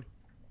what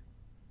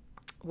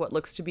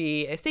looks to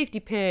be a safety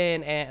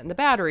pin and the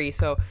battery.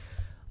 So,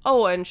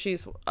 and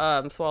she's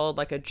swallowed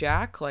a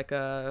jack,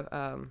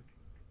 when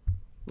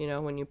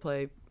you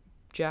play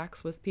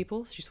jacks with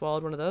people. She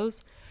swallowed one of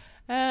those.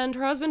 And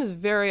her husband is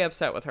very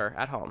upset with her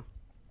at home.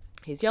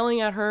 He's yelling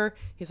at her.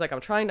 He's like,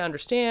 I'm trying to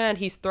understand.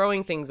 He's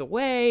throwing things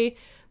away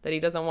that he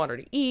doesn't want her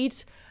to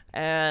eat.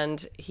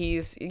 And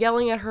he's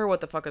yelling at her, what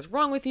the fuck is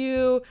wrong with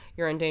you?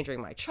 You're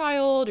endangering my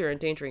child. You're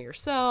endangering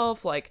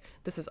yourself. Like,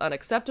 this is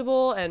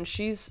unacceptable. And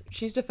she's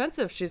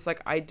defensive. She's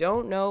like, I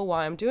don't know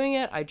why I'm doing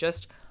it.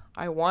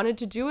 I wanted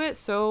to do it,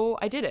 so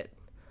I did it.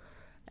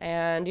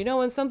 And,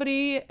 when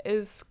somebody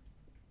is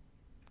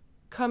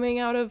coming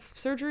out of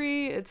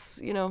surgery,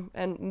 it's,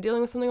 and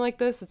dealing with something like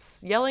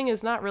this, yelling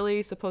is not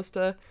really supposed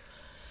to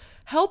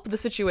help the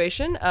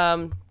situation.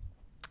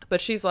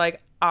 But she's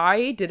like,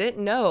 I didn't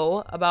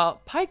know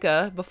about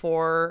pica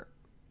before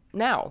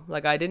now.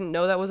 Like, I didn't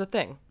know that was a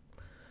thing.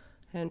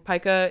 And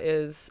pica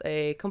is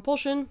a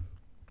compulsion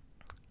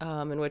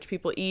in which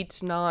people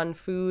eat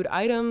non-food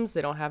items.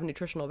 They don't have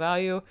nutritional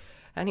value.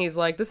 And he's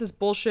like, this is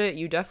bullshit.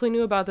 You definitely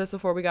knew about this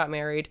before we got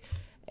married.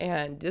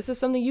 And this is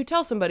something you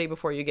tell somebody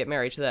before you get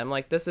married to them.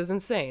 Like, this is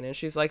insane. And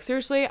she's like,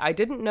 seriously, I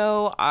didn't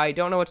know. I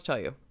don't know what to tell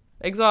you.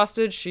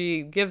 Exhausted,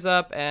 she gives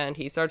up, and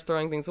he starts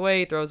throwing things away.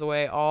 He throws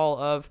away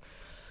all of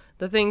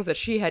the things that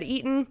she had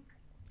eaten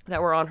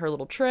that were on her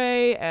little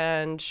tray,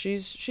 and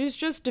she's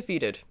just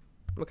defeated.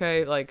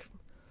 Okay, like,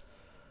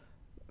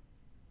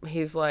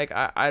 he's like,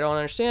 I don't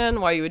understand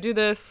why you would do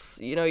this.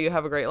 You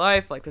have a great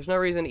life. Like, there's no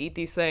reason to eat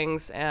these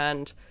things.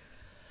 And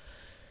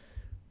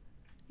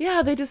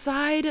yeah, they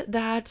decide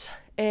that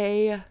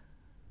a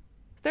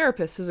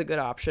therapist is a good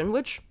option,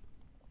 which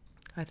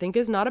I think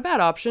is not a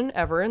bad option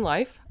ever in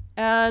life.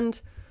 And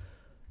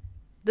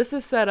this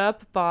is set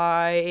up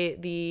by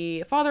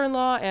the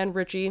father-in-law and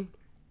Richie,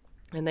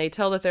 and they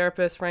tell the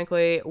therapist,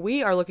 frankly,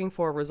 we are looking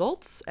for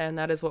results, and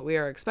that is what we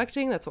are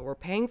expecting. That's what we're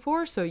paying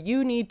for. So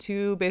you need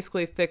to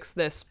basically fix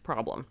this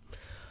problem.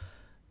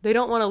 They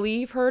don't want to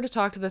leave her to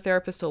talk to the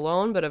therapist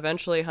alone, but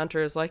eventually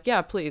Hunter is like,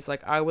 yeah, please,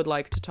 like, I would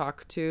like to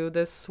talk to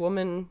this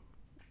woman.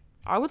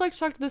 I would like to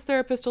talk to this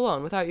therapist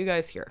alone without you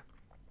guys here.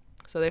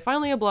 So they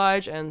finally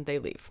oblige, and they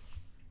leave.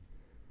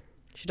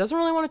 She doesn't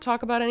really want to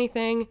talk about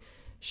anything.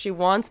 She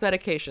wants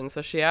medication.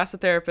 So she asks the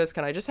therapist,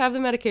 can I just have the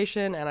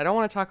medication? And I don't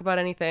want to talk about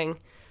anything.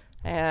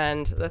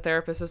 And the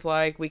therapist is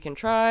like, we can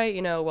try,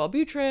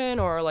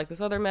 Wellbutrin or like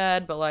this other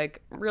med, but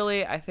like,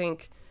 really, I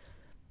think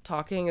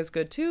talking is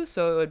good too.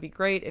 So it would be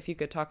great if you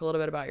could talk a little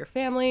bit about your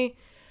family.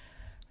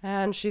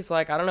 And she's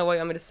like, I don't know what you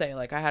want me to say.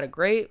 Like, I had a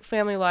great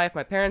family life.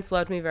 My parents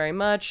loved me very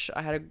much.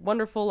 I had a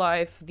wonderful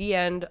life. The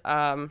end.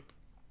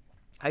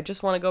 I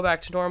just want to go back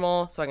to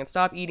normal so I can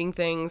stop eating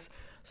things.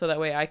 So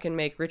that way I can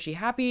make Richie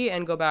happy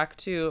and go back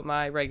to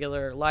my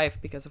regular life,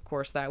 because of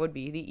course that would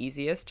be the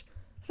easiest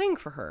thing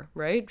for her,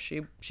 right?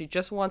 She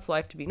just wants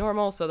life to be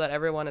normal so that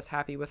everyone is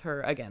happy with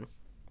her again.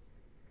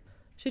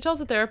 She tells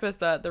the therapist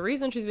that the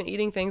reason she's been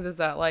eating things is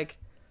that, like,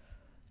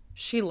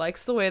 she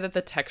likes the way that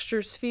the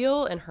textures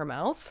feel in her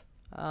mouth.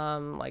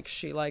 Like,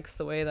 she likes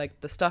the way,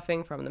 like, the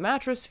stuffing from the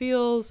mattress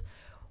feels,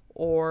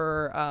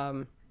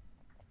 or,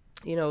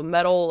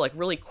 metal, like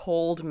really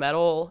cold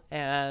metal,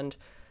 and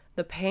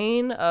the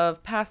pain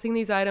of passing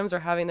these items or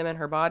having them in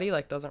her body,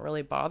 like, doesn't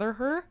really bother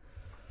her.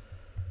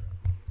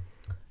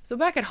 So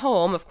back at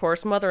home, of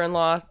course,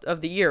 mother-in-law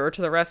of the year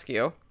to the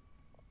rescue.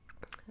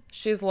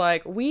 She's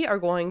like, we are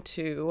going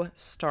to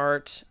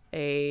start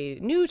a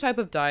new type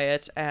of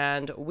diet,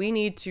 and we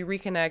need to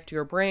reconnect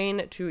your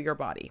brain to your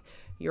body.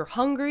 You're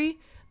hungry.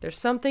 There's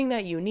something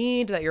that you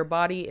need that your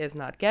body is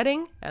not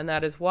getting, and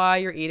that is why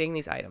you're eating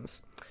these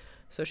items.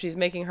 So she's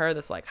making her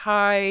this, like,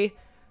 high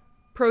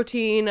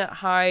protein,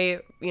 high,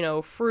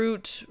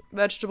 fruit,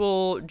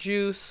 vegetable,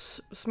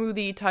 juice,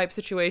 smoothie type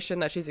situation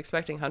that she's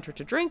expecting Hunter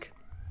to drink.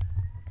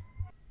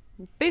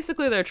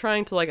 Basically, they're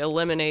trying to, like,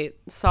 eliminate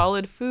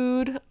solid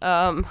food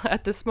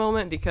at this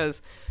moment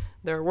because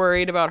they're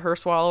worried about her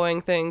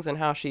swallowing things and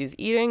how she's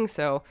eating.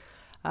 So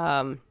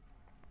then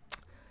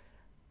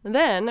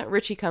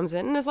Richie comes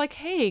in and is like,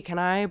 hey, can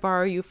I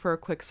borrow you for a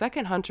quick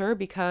second, Hunter?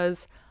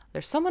 Because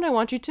there's someone I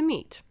want you to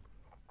meet.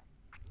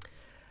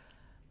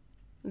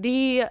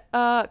 The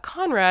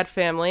Conrad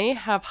family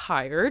have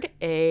hired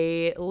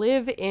a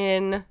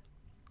live-in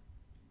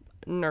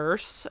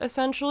nurse,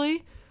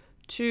 essentially,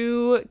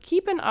 to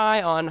keep an eye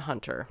on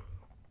Hunter.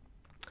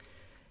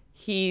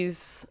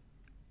 It's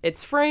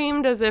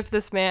framed as if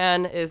this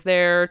man is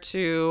there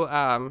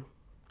to,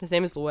 his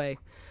name is Louis.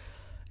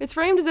 It's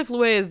framed as if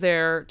Louis is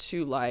there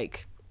to,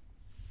 like,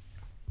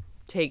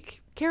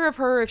 take care of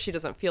her if she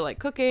doesn't feel like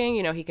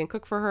cooking. He can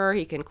cook for her,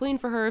 he can clean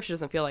for her if she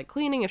doesn't feel like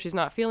cleaning, if she's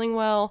not feeling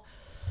well.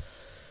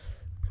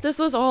 This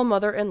was all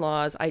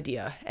mother-in-law's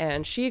idea,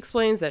 and she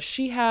explains that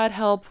she had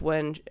help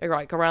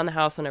around the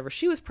house whenever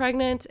she was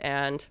pregnant,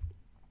 and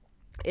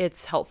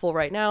it's helpful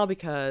right now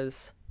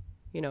because,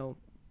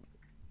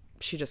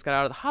 she just got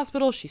out of the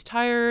hospital, she's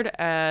tired,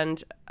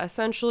 and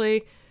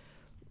essentially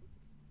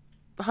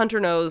Hunter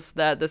knows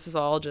that this is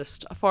all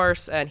just a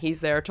farce, and he's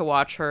there to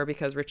watch her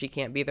because Richie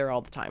can't be there all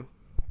the time.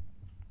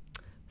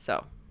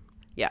 So,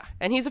 yeah.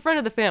 And he's a friend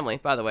of the family,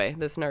 by the way,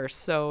 this nurse,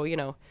 so,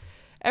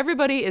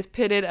 everybody is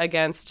pitted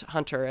against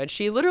Hunter, and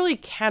she literally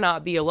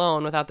cannot be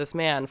alone without this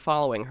man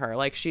following her.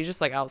 Like, she's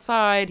just like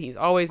outside, he's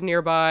always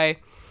nearby.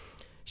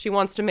 She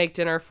wants to make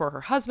dinner for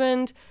her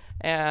husband,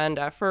 and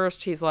at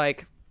first he's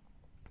like,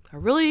 I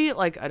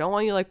don't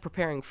want you like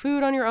preparing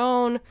food on your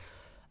own.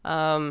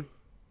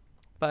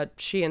 But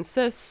she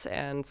insists,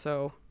 and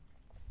so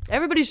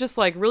everybody's just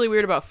like really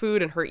weird about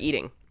food and her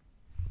eating.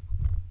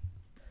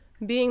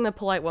 Being the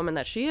polite woman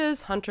that she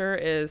is, Hunter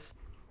is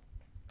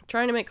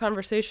trying to make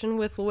conversation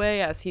with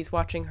Luay as he's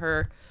watching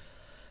her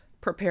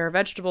prepare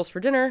vegetables for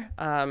dinner.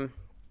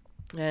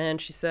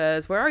 And she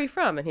says, "Where are you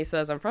from?" And he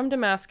says, "I'm from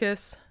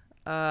Damascus,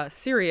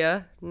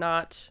 Syria,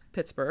 not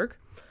Pittsburgh."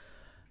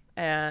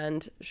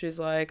 And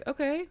she's like,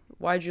 "Okay,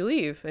 why'd you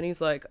leave?" And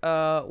he's like,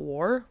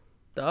 war,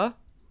 duh.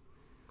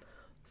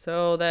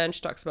 So then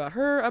she talks about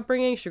her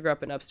upbringing. She grew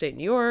up in upstate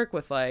New York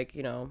with like,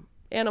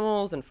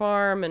 animals and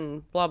farm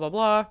and blah, blah,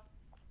 blah.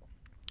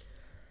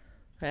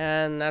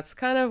 And that's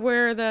kind of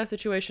where the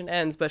situation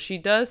ends. But she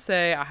does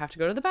say, "I have to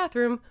go to the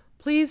bathroom.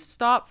 Please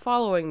stop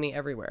following me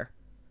everywhere."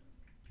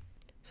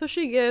 So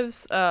she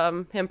gives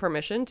him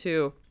permission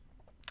to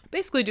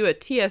basically do a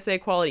TSA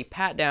quality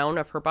pat down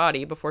of her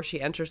body before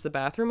she enters the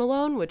bathroom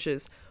alone, which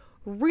is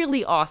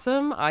really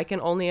awesome. I can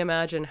only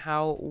imagine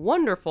how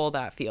wonderful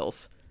that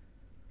feels.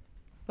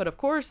 But of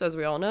course, as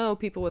we all know,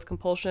 people with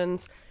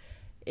compulsions,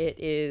 it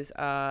is,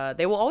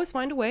 they will always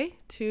find a way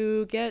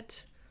to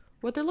get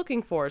what they're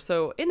looking for.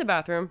 So in the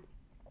bathroom,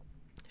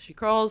 she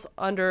crawls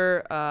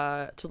under,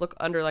 to look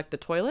under like the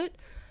toilet,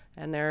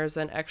 and there's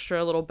an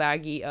extra little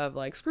baggie of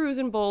like screws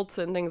and bolts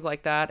and things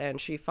like that.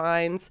 And she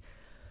finds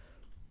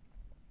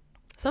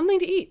something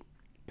to eat,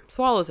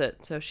 swallows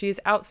it. So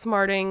she's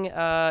outsmarting,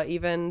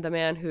 even the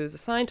man who's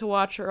assigned to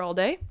watch her all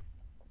day.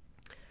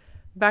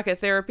 Back at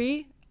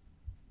therapy,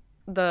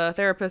 the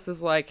therapist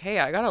is like, "Hey,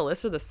 I got a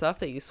list of the stuff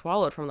that you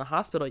swallowed from the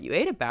hospital. You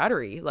ate a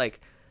battery. Like,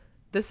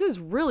 this is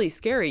really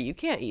scary. You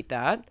can't eat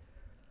that."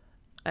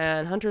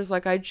 And Hunter's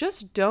like, "I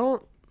just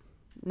don't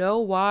know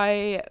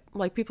why,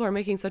 like, people are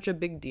making such a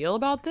big deal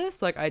about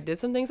this. Like, I did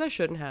some things I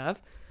shouldn't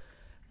have."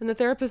 And the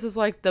therapist is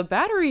like, "The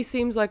battery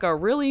seems like a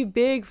really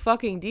big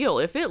fucking deal.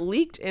 If it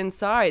leaked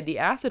inside, the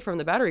acid from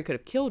the battery could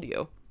have killed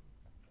you.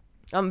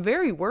 I'm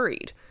very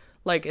worried.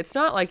 Like, it's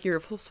not like you're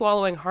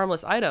swallowing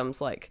harmless items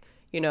like,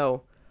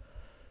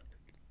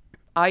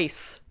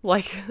 ice.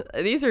 Like,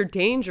 these are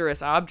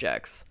dangerous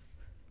objects."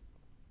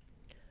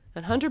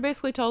 And Hunter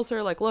basically tells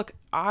her, like, "Look,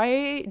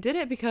 I did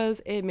it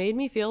because it made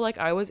me feel like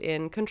I was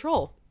in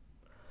control."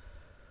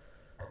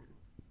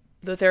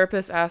 The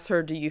therapist asks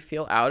her, "Do you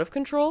feel out of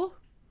control?"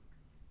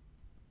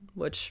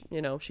 Which,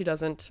 she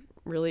doesn't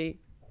really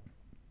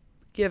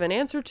give an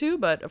answer to,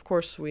 but of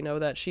course we know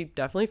that she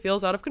definitely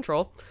feels out of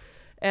control.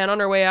 And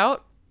on her way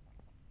out,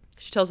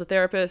 she tells the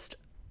therapist,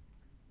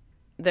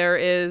 "There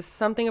is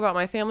something about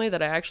my family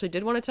that I actually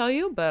did want to tell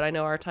you, but I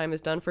know our time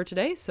is done for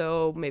today,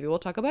 so maybe we'll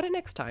talk about it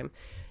next time.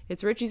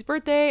 It's Richie's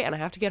birthday, and I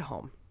have to get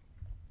home."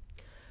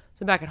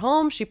 So back at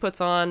home, she puts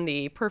on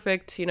the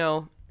perfect,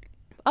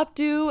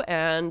 updo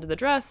and the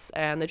dress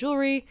and the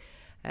jewelry,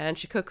 and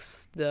she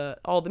cooks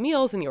all the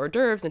meals and the hors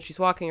d'oeuvres, and she's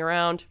walking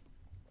around,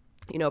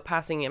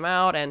 passing him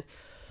out, and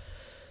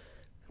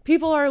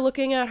people are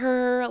looking at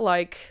her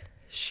like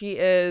she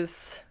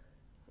is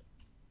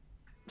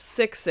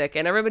sick,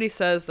 and everybody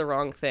says the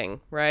wrong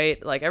thing,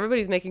 right? Like,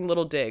 everybody's making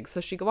little digs.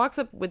 So she walks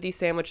up with these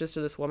sandwiches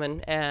to this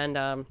woman,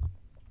 and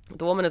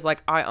the woman is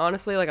like, "I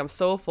honestly, like, I'm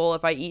so full.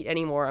 If I eat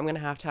anymore, I'm going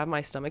to have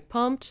my stomach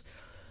pumped."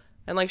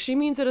 And, like, she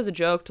means it as a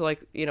joke to,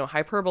 like,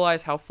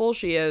 hyperbolize how full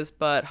she is,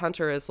 but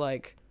Hunter is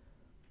like,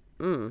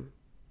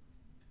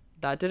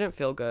 that didn't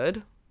feel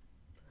good.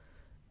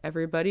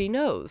 Everybody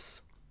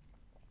knows.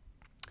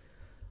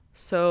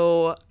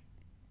 So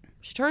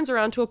she turns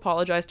around to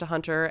apologize to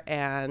Hunter,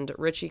 and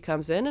Richie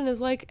comes in and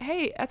is like,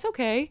 "Hey, that's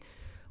okay.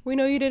 We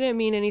know you didn't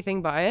mean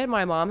anything by it.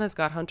 My mom has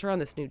got Hunter on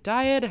this new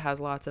diet. It has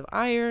lots of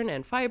iron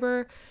and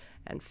fiber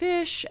and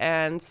fish,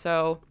 and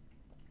so,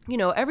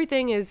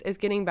 everything is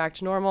getting back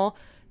to normal."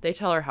 They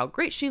tell her how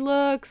great she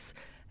looks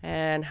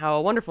and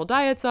how wonderful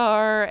diets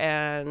are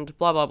and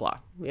blah, blah, blah.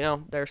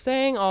 They're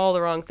saying all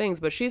the wrong things,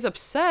 but she's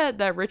upset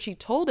that Richie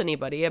told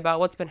anybody about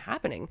what's been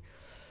happening.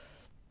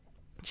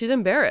 She's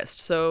embarrassed,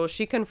 so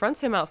she confronts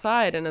him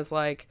outside and is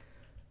like,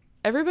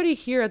 "Everybody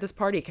here at this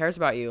party cares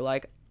about you.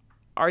 Like,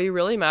 are you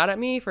really mad at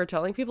me for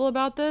telling people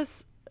about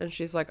this?" And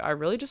she's like, "I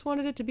really just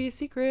wanted it to be a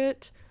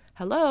secret.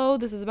 Hello,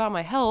 this is about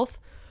my health."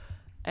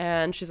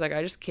 And she's like,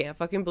 "I just can't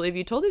fucking believe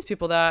you told these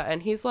people that."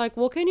 And he's like,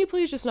 "Well, can you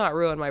please just not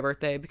ruin my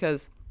birthday?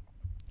 Because,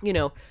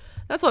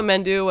 that's what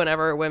men do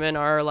whenever women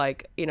are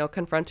like,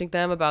 confronting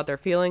them about their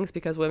feelings,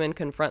 because women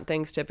confront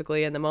things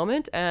typically in the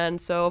moment.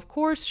 And so, of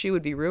course, she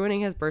would be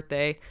ruining his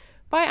birthday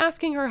by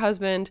asking her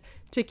husband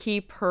to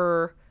keep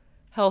her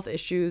health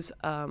issues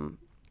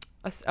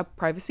a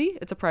privacy.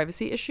 It's a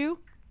privacy issue.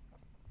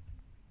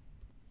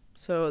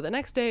 So the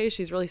next day,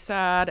 she's really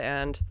sad,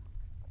 and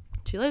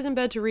she lays in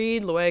bed to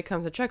read. Luay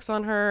comes and checks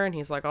on her, and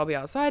he's like, "I'll be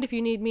outside if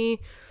you need me.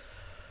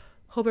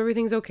 Hope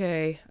everything's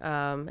okay."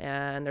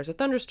 And there's a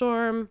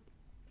thunderstorm.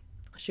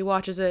 She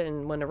watches it,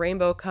 and when a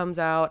rainbow comes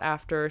out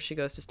after, she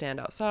goes to stand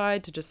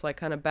outside to just like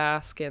kind of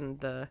bask in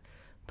the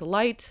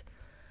light.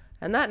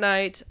 And that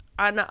night,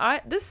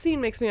 this scene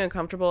makes me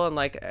uncomfortable, and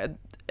like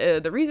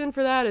the reason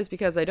for that is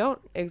because I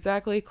don't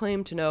exactly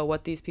claim to know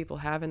what these people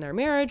have in their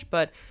marriage,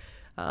 but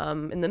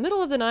in the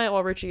middle of the night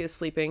while Richie is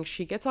sleeping,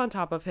 she gets on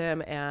top of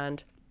him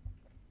and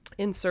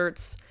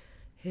inserts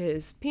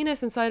his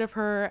penis inside of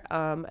her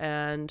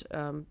and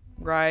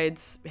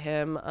rides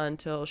him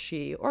until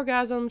she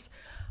orgasms.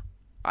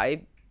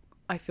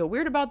 I feel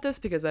weird about this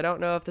because I don't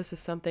know if this is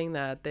something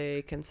that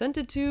they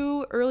consented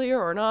to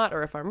earlier or not,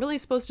 or if I'm really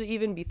supposed to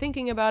even be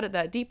thinking about it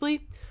that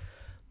deeply.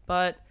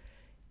 But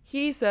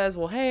he says,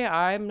 well, hey,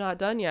 I'm not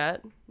done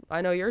yet.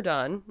 I know you're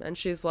done. And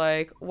she's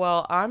like,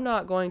 well, I'm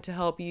not going to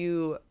help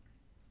you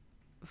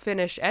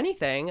finish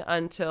anything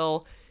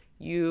until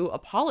you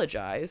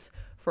apologize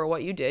for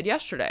what you did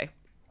yesterday.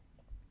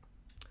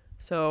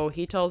 So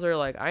he tells her,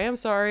 like, I am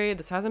sorry.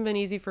 This hasn't been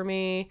easy for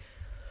me.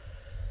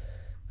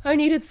 I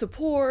needed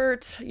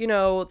support,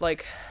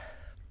 like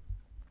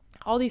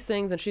all these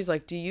things. And she's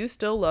like, do you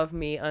still love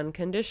me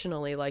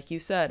unconditionally, like you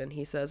said? And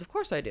he says, of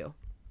course I do.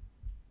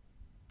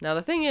 Now,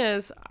 the thing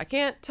is, I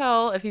can't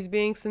tell if he's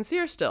being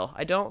sincere still.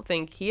 I don't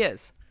think he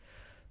is.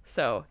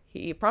 So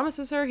he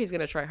promises her he's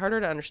going to try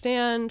harder to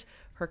understand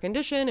her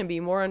condition and be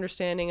more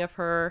understanding of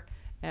her.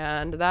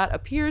 And that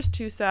appears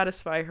to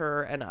satisfy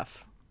her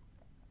enough.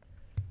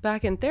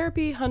 Back in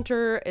therapy,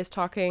 Hunter is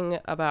talking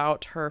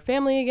about her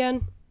family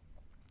again.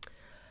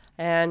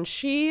 And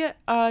she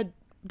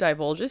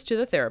divulges to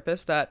the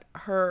therapist that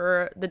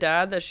the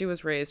dad that she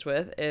was raised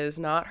with is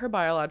not her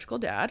biological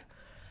dad,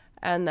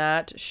 and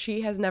that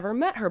she has never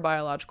met her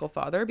biological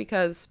father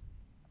because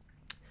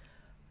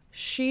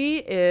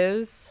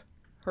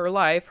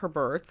her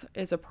birth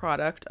is a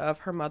product of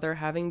her mother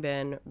having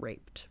been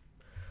raped.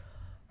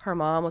 Her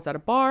mom was at a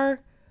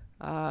bar.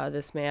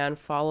 This man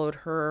followed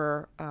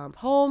her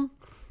home,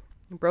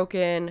 broke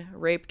in,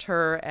 raped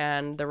her,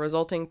 and the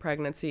resulting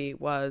pregnancy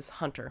was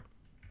Hunter.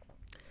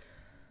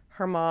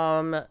 Her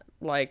mom,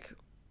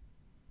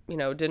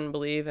 didn't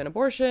believe in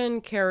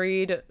abortion,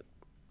 carried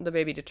the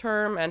baby to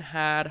term, and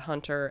had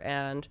Hunter,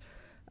 and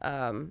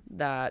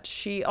that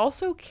she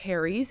also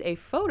carries a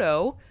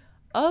photo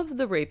of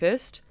the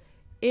rapist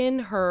in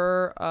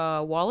her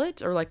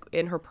wallet or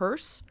in her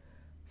purse.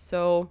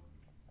 So,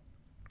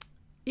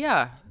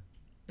 yeah.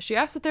 She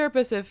asked the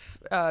therapist if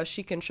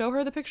she can show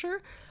her the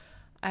picture,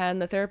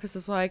 and the therapist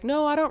is like,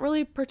 no, I don't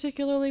really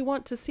particularly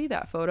want to see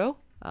that photo.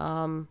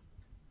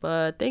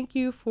 But thank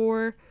you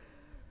for,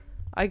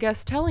 I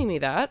guess, telling me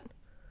that.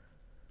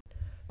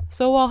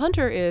 So while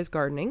Hunter is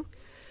gardening,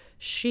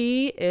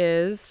 she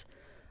is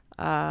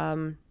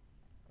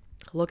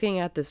looking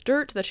at this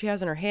dirt that she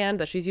has in her hand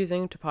that she's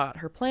using to pot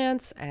her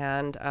plants,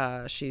 and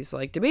she's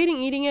debating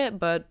eating it,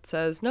 but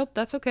says, nope,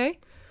 that's okay.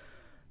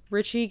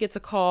 Richie gets a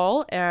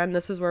call, and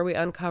this is where we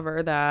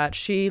uncover that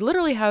she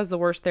literally has the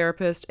worst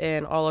therapist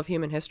in all of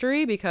human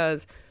history,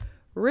 because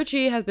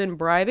Richie has been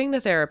bribing the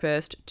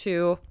therapist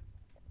to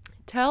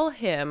tell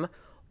him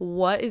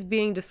what is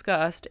being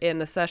discussed in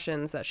the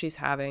sessions that she's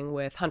having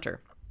with Hunter.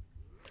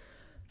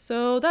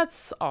 So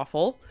that's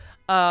awful.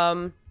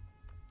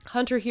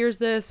 Hunter hears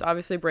this,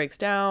 obviously breaks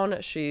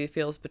down. She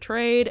feels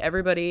betrayed.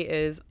 Everybody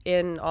is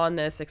in on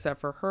this except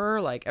for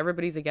her.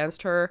 Everybody's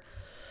against her.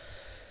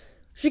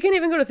 She can't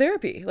even go to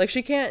therapy.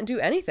 She can't do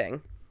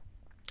anything.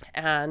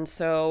 And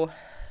so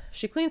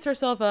she cleans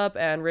herself up,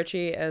 and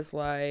Richie is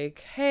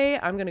like, hey,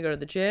 I'm going to go to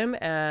the gym.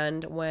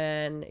 And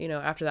when,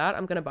 after that,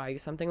 I'm going to buy you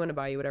something. I'm going to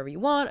buy you whatever you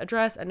want, a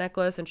dress, a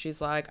necklace. And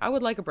she's like, I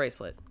would like a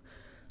bracelet.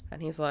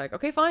 And he's like,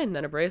 okay, fine.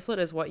 Then a bracelet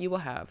is what you will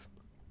have.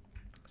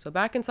 So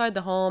back inside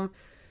the home,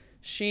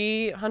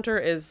 Hunter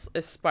is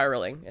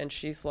spiraling, and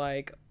she's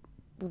like,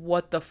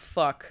 what the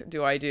fuck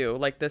do I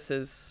do? This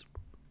is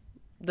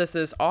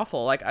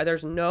awful.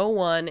 There's no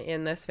one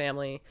in this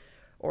family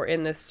or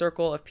in this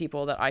circle of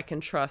people that I can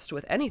trust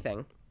with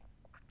anything.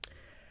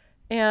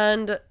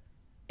 And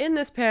in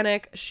this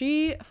panic,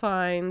 she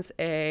finds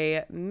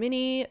a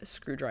mini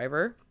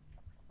screwdriver.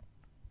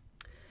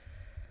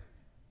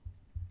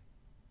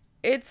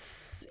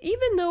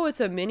 Even though it's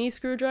a mini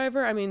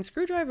screwdriver,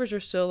 screwdrivers are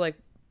still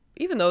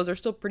even those are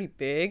still pretty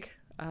big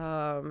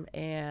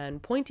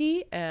and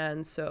pointy.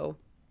 And so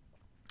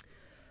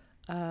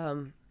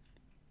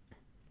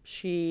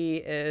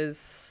she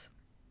is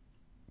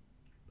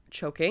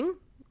choking,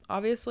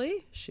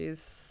 obviously.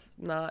 She's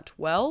not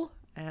well.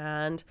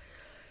 And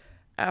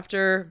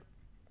after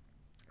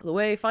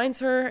Louis finds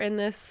her in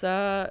this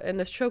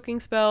choking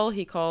spell,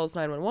 he calls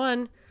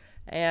 911,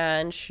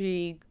 and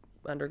she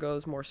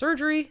undergoes more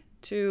surgery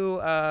to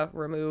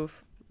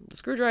remove the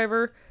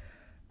screwdriver.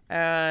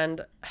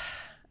 And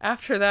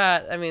after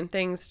that,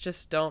 things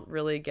just don't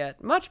really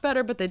get much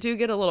better, but they do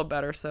get a little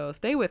better, so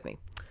stay with me.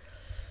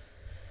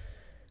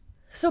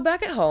 So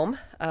back at home,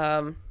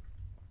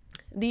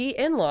 the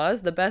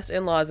in-laws, the best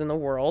in-laws in the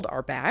world,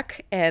 are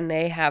back, and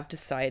they have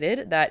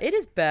decided that it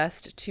is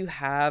best to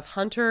have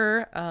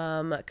Hunter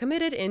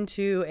committed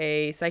into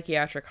a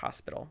psychiatric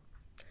hospital.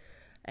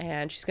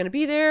 And she's going to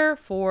be there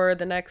for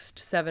the next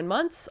 7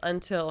 months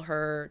until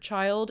her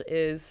child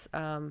is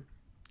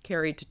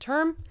carried to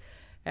term,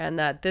 and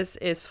that this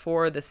is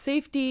for the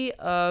safety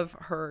of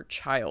her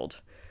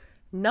child,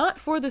 not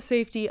for the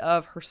safety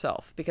of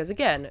herself. Because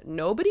again,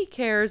 nobody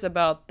cares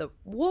about the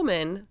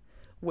woman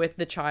with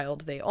the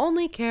child. They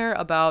only care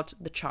about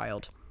the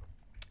child.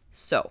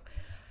 So,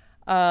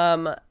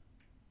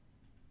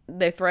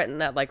 they threaten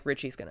that, like,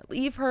 Richie's going to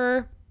leave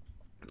her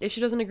if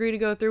she doesn't agree to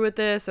go through with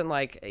this. And,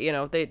 like, you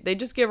know, they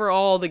just give her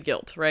all the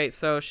guilt, right?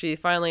 So she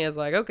finally is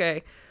like,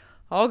 okay,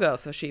 I'll go.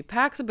 So she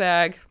packs a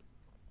bag,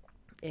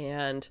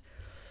 and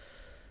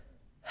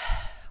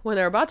when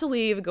they're about to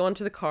leave, go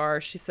into the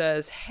car, she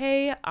says,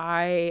 hey,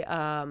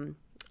 I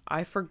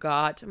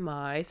forgot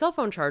my cell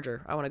phone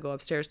charger. I want to go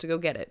upstairs to go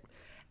get it.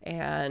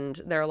 And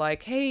they're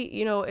like, hey,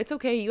 you know, it's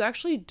okay. You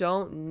actually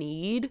don't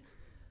need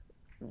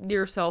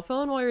your cell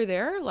phone while you're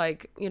there.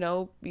 Like, you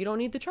know, you don't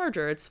need the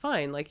charger. It's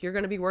fine. Like, you're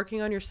going to be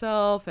working on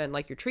yourself and,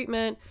 like, your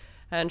treatment.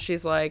 And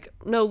she's like,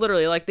 no,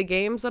 literally, like, the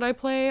games that I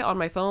play on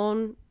my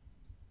phone,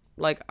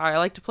 like, I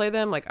like to play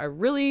them. Like, I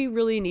really,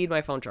 really need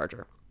my phone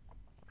charger.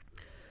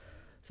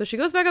 So she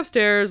goes back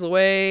upstairs.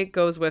 Louis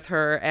goes with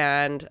her,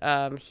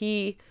 and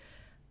he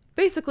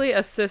basically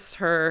assists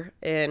her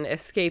in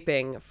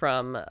escaping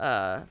from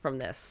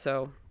this.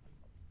 So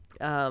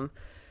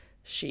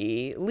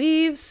she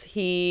leaves.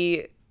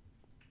 He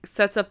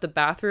sets up the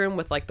bathroom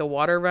with, like, the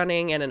water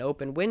running and an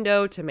open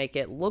window to make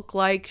it look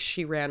like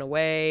she ran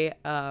away,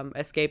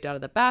 escaped out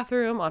of the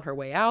bathroom on her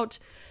way out.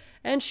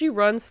 And she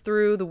runs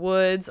through the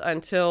woods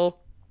until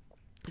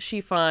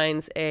she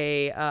finds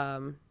a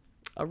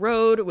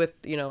road with,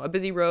 you know, a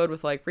busy road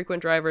with, like,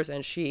 frequent drivers,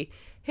 and she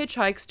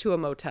hitchhikes to a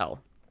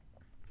motel.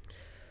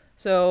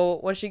 So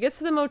when she gets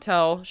to the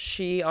motel,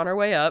 she, on her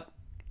way up,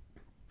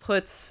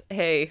 puts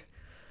a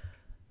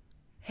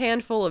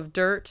handful of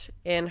dirt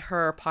in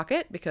her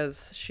pocket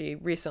because she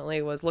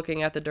recently was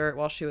looking at the dirt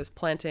while she was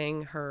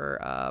planting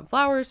her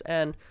flowers,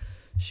 and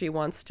she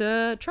wants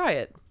to try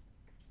it.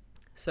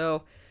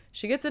 So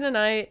she gets in a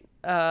night,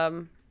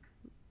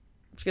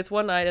 she gets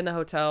one night in the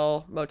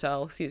motel,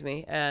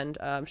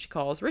 and she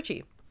calls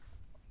Richie.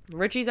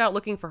 Richie's out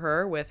looking for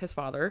her with his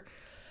father,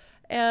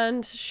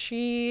 and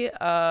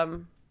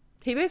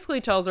he basically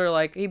tells her,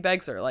 like, he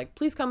begs her, like,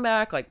 please come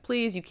back, like,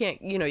 please, you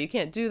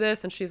can't do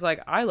this. And she's like,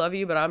 I love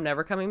you, but I'm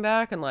never coming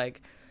back. And,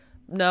 like,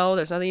 no,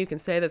 there's nothing you can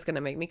say that's going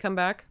to make me come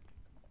back.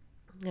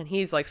 And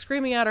he's, like,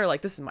 screaming at her,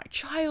 like, this is my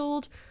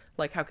child.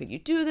 Like, how could you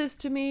do this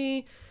to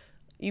me?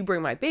 You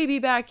bring my baby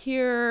back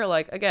here.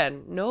 Like,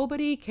 again,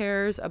 nobody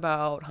cares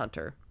about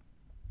Hunter.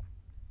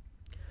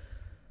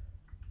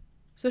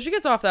 So she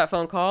gets off that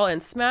phone call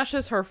and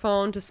smashes her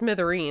phone to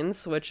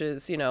smithereens, which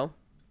is, you know,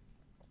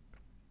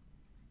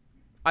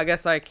 I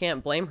guess I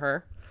can't blame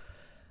her.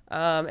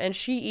 And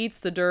she eats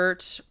the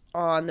dirt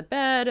on the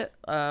bed,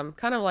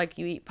 kind of like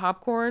you eat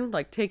popcorn,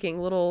 like taking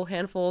little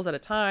handfuls at a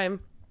time,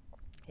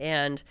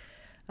 and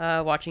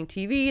watching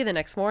TV. The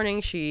next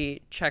morning,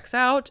 she checks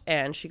out,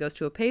 and she goes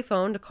to a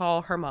payphone to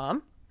call her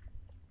mom.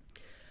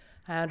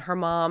 And her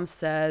mom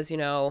says, you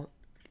know,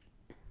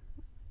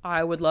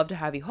 I would love to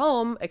have you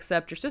home,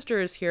 except your sister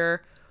is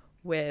here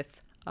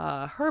with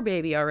her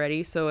baby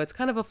already, so it's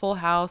kind of a full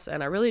house,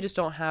 and I really just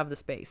don't have the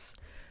space.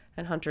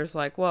 And Hunter's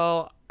like,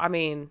 well, I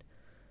mean,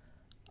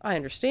 I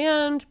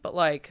understand, but,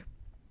 like,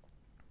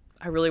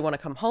 I really want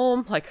to come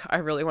home. Like, I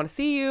really want to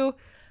see you,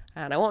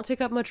 and I won't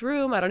take up much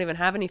room. I don't even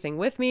have anything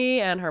with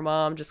me. And her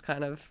mom just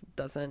kind of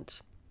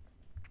doesn't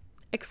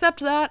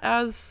accept that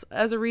as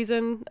a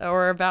reason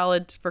or a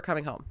valid for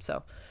coming home.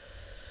 So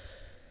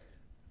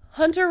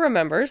Hunter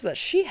remembers that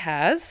she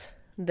has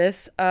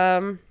this,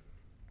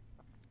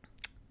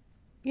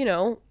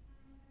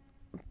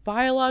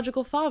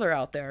 biological father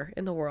out there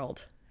in the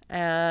world.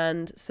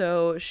 And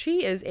so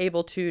she is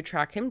able to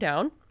track him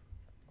down.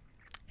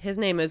 His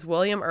name is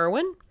William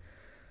Irwin.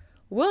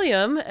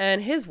 William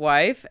and his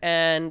wife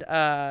and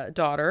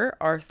daughter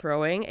are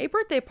throwing a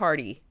birthday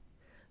party.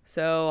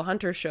 So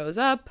Hunter shows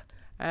up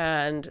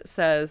and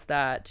says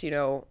that,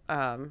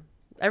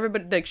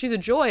 everybody, like, she's a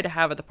joy to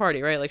have at the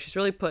party, right? Like, she's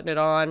really putting it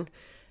on.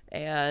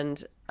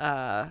 And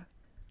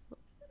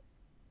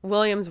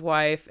William's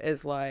wife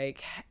is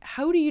like,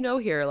 how do you know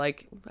here?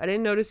 Like, I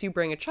didn't notice you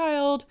bring a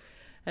child.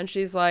 And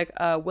she's like,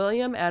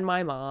 William and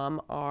my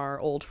mom are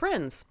old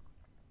friends.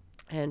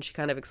 And she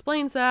kind of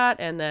explains that.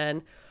 And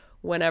then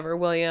whenever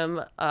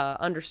William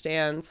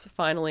understands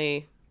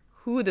finally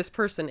who this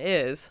person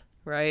is,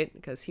 right?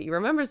 Because he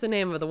remembers the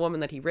name of the woman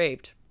that he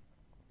raped.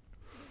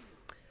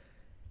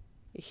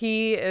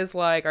 He is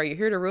like, are you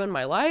here to ruin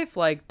my life?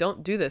 Like,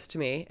 don't do this to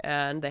me.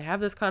 And they have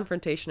this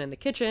confrontation in the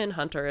kitchen.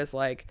 Hunter is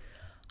like,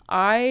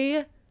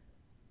 I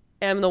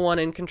am the one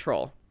in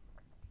control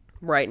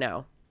right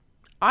now.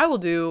 I will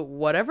do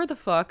whatever the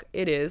fuck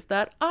it is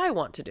that I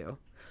want to do.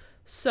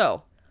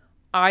 So,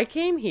 I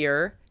came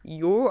here.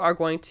 You are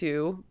going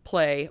to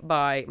play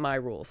by my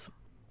rules.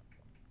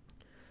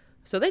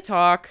 So they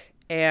talk,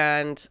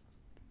 and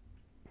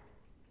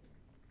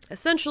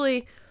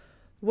essentially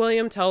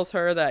William tells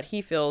her that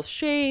he feels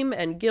shame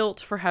and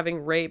guilt for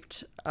having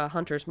raped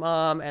Hunter's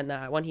mom, and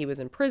that when he was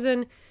in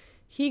prison,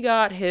 he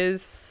got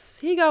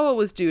what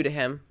was due to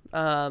him.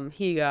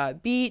 He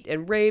got beat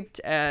and raped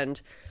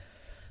and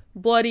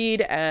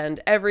bloodied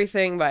and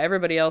everything by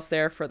everybody else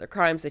there for the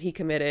crimes that he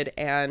committed,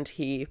 and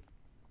he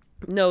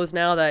knows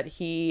now that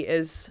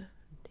he's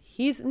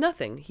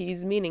nothing.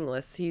 He's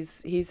meaningless.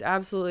 He's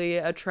absolutely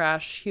a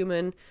trash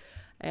human,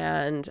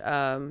 and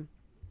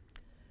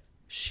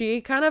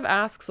she kind of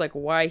asks like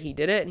why he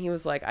did it, and he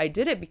was like, I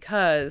did it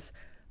because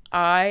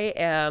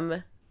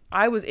I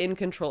was in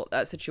control of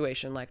that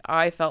situation. Like,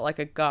 I felt like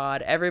a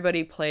god.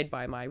 Everybody played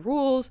by my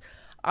rules.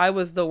 I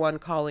was the one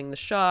calling the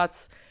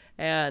shots,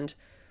 and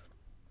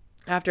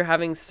after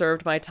having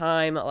served my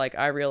time, like,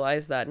 I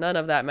realized that none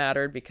of that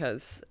mattered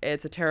because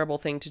it's a terrible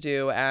thing to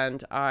do,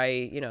 and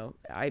I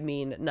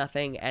mean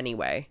nothing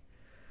anyway.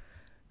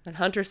 And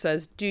Hunter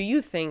says, do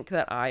you think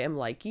that I am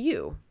like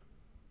you?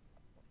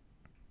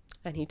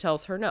 And he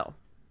tells her no.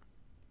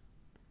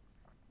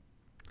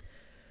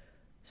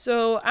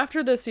 So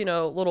after this,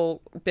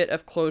 little bit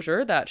of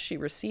closure that she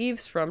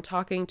receives from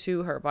talking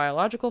to her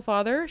biological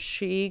father,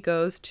 she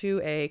goes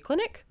to a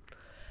clinic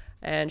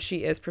and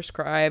she is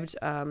prescribed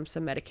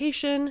some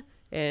medication.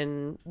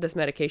 And this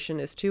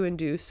medication is to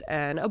induce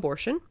an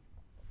abortion.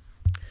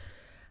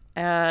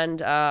 And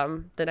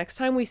the next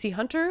time we see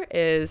Hunter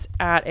is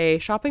at a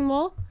shopping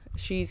mall.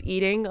 She's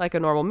eating like a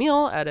normal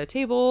meal at a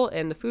table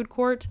in the food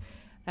court.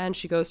 And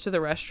she goes to the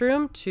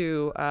restroom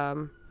to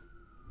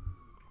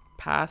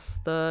pass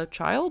the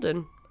child,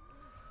 and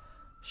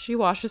she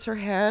washes her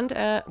hands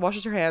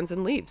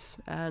and leaves.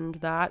 And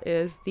that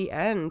is the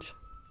end.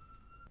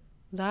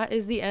 That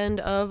is the end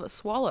of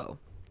Swallow.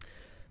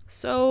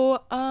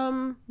 So,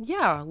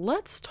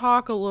 let's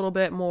talk a little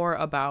bit more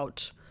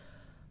about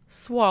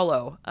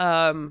Swallow.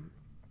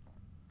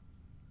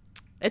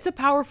 It's a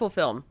powerful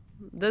film.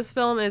 This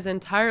film is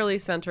entirely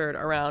centered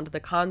around the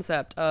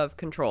concept of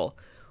control.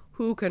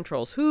 Who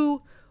controls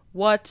who,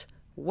 what,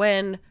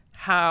 when,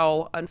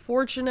 how.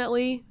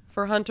 Unfortunately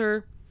for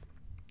Hunter,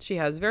 she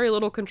has very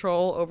little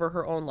control over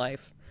her own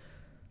life.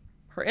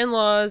 Her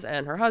in-laws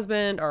and her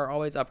husband are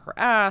always up her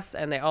ass,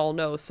 and they all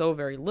know so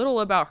very little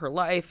about her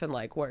life and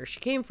like where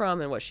she came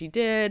from and what she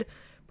did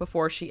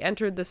before she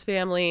entered this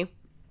family.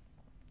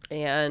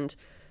 And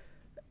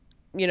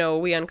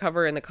we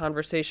uncover in the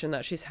conversation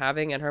that she's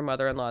having in her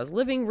mother-in-law's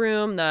living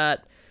room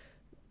that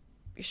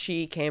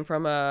she came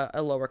from a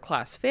lower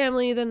class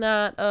family than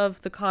that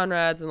of the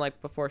Conrads. And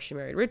like before she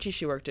married Richie,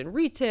 she worked in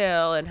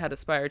retail and had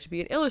aspired to be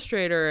an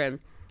illustrator. And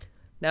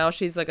now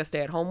she's like a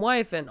stay-at-home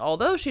wife. And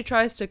although she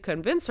tries to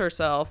convince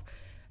herself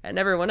and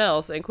everyone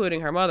else,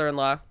 including her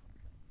mother-in-law,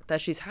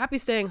 that she's happy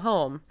staying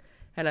home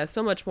and has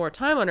so much more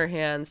time on her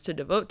hands to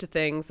devote to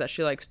things that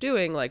she likes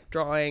doing, like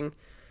drawing,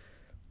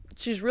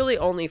 she's really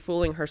only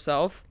fooling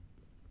herself.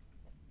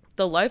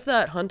 The life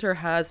that Hunter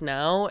has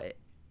now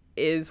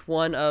is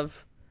one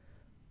of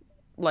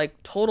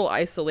like total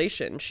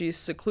isolation. She's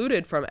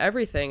secluded from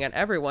everything and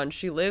everyone.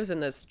 She lives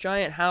in this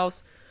giant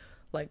house.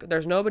 Like,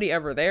 there's nobody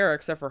ever there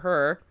except for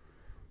her.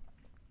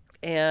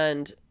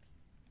 And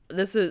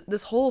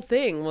this whole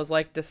thing was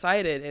like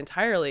decided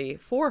entirely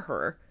for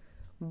her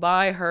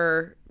by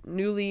her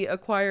newly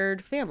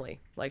acquired family.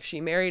 Like,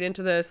 she married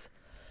into this.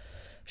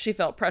 She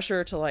felt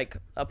pressure to like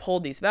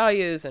uphold these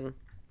values and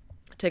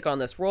take on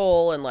this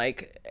role, and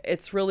like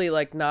it's really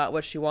like not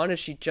what she wanted.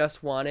 She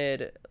just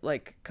wanted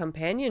like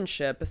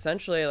companionship,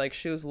 essentially. Like,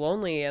 she was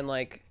lonely, and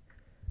like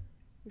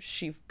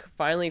she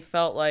finally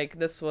felt like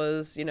this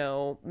was,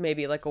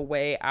 maybe like a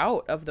way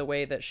out of the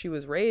way that she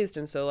was raised,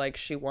 and so like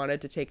she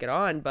wanted to take it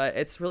on, but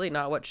it's really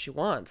not what she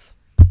wants.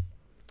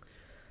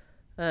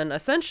 And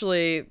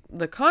essentially,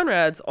 the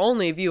Conrads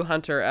only view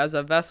Hunter as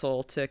a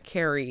vessel to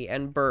carry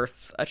and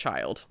birth a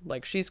child.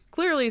 Like, she's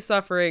clearly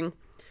suffering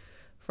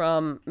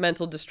from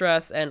mental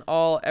distress, and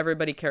all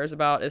everybody cares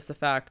about is the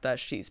fact that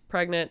she's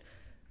pregnant.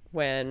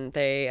 When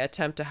they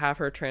attempt to have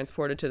her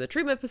transported to the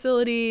treatment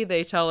facility,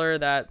 they tell her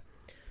that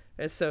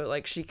it's so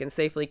like she can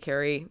safely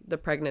carry the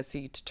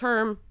pregnancy to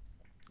term.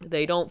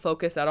 They don't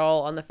focus at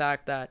all on the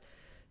fact that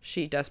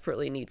she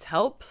desperately needs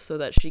help so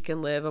that she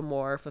can live a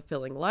more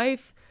fulfilling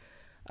life.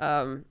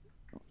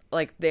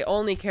 Like, they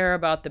only care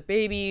about the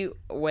baby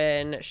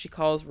when she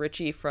calls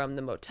Richie from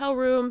the motel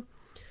room.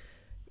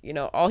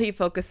 All he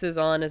focuses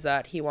on is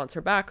that he wants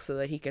her back so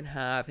that he can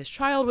have his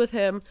child with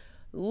him.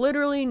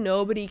 Literally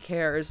nobody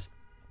cares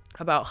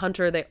about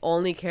Hunter. They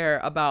only care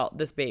about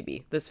this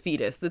baby, this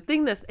fetus, the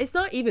thing it's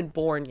not even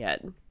born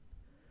yet.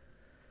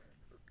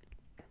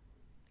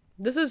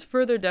 This is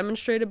further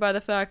demonstrated by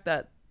the fact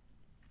that,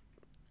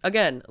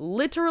 again,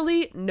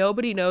 literally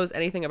nobody knows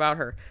anything about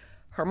her.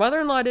 Her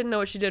mother-in-law didn't know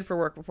what she did for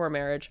work before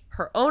marriage.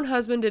 Her own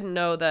husband didn't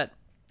know that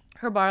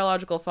her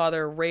biological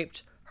father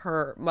raped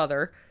her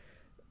mother.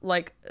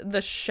 Like,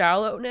 the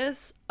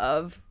shallowness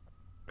of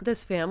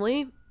this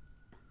family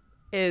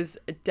is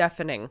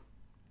deafening.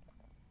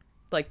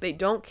 Like, they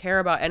don't care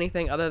about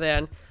anything other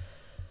than,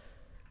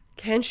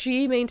 can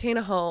she maintain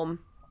a home?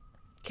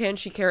 Can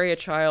she carry a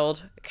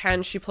child?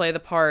 Can she play the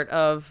part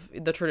of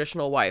the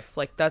traditional wife?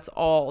 Like, that's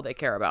all they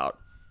care about.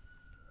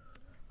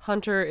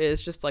 Hunter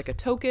is just like a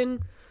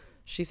token.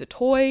 She's a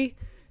toy.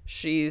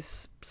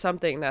 She's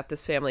something that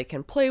this family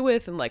can play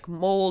with and like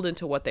mold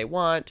into what they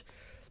want.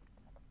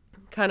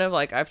 Kind of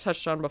like I've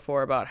touched on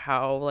before about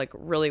how like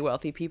really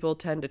wealthy people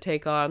tend to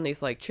take on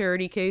these like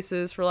charity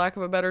cases, for lack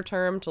of a better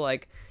term, to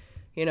like,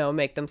 you know,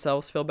 make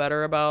themselves feel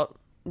better about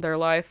their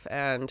life.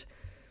 And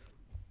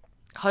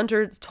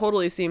Hunter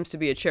totally seems to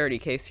be a charity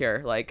case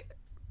here. Like,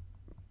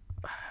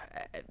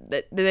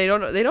 they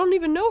don't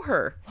even know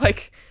her.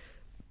 Like,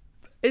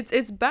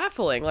 it's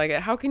baffling. Like,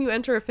 how can you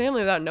enter a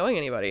family without knowing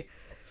anybody?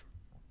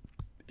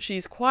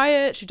 She's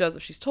quiet. She does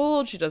what she's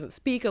told. She doesn't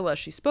speak unless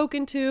she's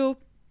spoken to.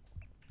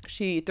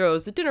 She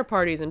throws the dinner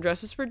parties and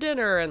dresses for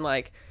dinner and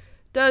like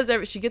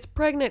she gets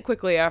pregnant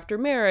quickly after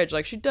marriage.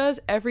 Like, she does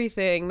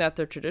everything that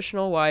the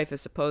traditional wife is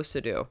supposed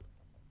to do.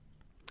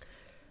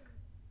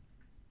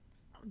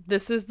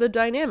 This is the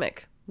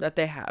dynamic that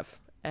they have.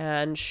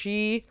 And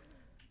she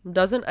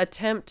doesn't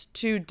attempt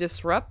to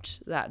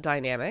disrupt that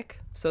dynamic.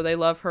 So they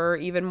love her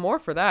even more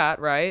for that,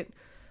 right?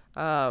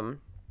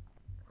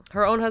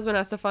 Her own husband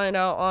has to find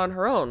out on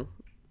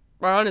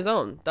his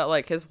own, that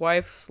like his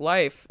wife's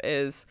life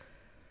is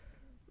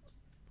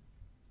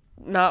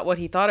not what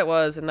he thought it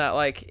was, and that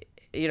like,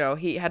 you know,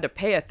 he had to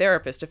pay a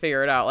therapist to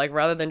figure it out, like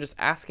rather than just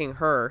asking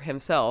her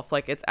himself.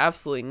 Like, it's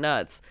absolutely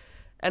nuts.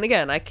 And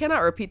again, I cannot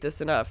repeat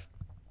this enough.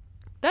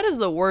 That is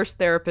the worst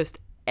therapist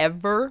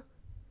ever.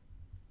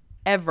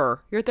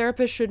 Ever. Your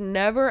therapist should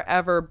never,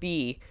 ever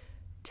be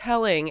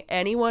telling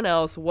anyone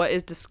else what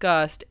is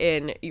discussed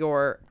in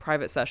your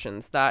private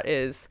sessions. That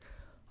is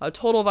a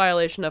total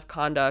violation of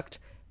conduct.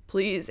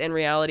 Please, in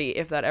reality,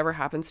 if that ever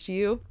happens to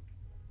you,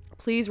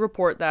 please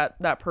report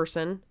that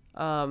person.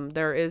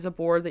 There is a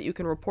board that you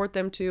can report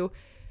them to.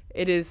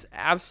 It is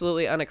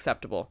absolutely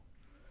unacceptable.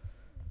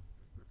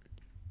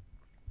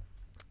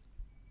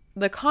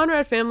 The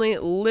Conrad family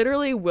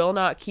literally will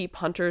not keep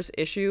Hunter's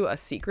issue a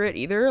secret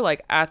either.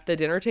 Like, at the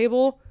dinner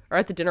table or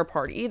at the dinner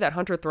party that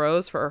Hunter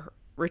throws for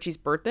Richie's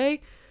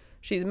birthday,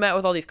 she's met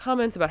with all these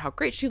comments about how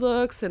great she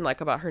looks and like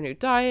about her new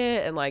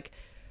diet. And like,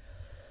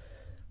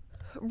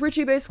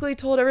 Richie basically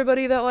told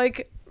everybody that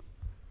like,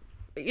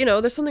 you know,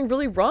 there's something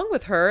really wrong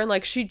with her. And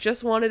like, she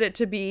just wanted it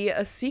to be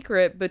a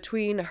secret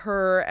between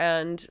her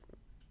and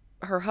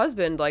her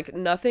husband. Like,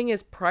 nothing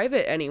is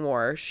private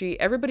anymore.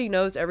 Everybody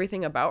knows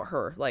everything about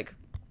her. Like,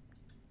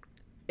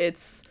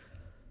 it's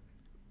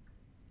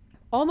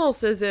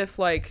almost as if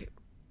like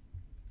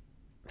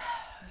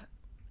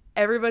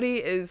everybody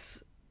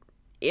is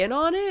in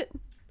on it,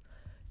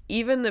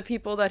 even the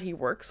people that he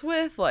works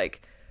with.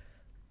 Like,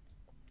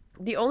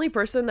 the only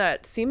person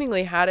that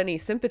seemingly had any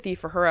sympathy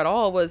for her at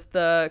all was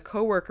the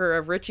coworker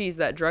of Richie's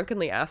that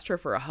drunkenly asked her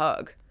for a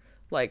hug.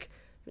 Like,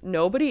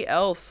 nobody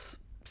else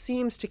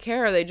seems to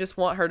care. They just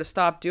want her to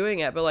stop doing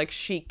it, but like,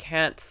 she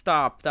can't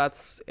stop.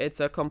 It's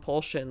a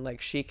compulsion. Like,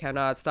 she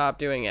cannot stop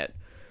doing it.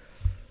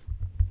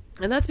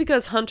 And that's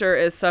because Hunter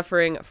is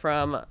suffering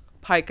from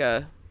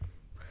pica.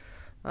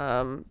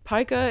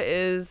 Pica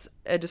is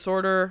a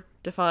disorder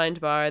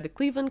defined by the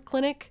Cleveland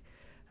Clinic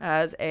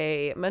as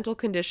a mental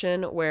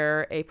condition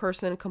where a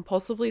person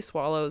compulsively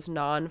swallows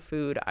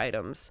non-food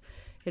items.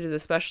 It is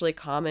especially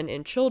common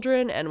in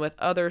children and with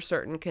other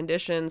certain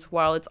conditions.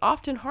 While it's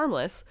often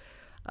harmless,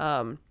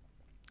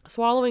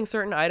 swallowing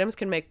certain items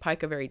can make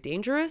pica very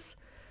dangerous.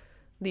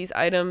 These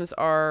items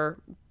are,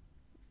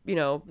 you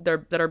know,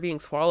 that are being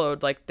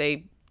swallowed, like,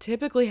 they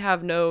typically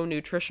have no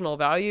nutritional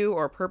value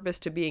or purpose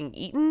to being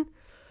eaten.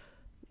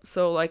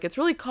 So like, it's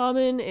really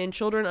common in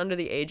children under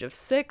the age of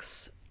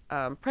 6,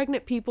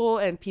 pregnant people,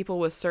 and people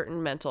with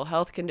certain mental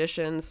health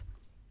conditions,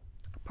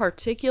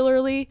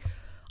 particularly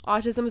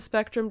autism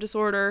spectrum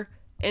disorder,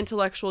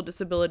 intellectual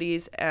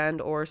disabilities, and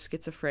or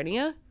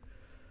schizophrenia.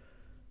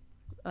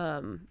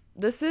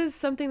 This is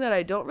something that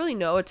I don't really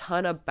know a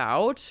ton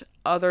about,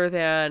 other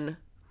than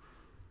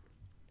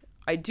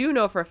I do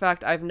know for a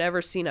fact I've never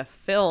seen a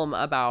film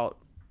about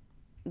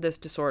this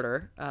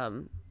disorder.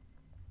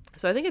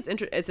 So I think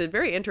it's a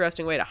very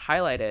interesting way to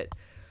highlight it.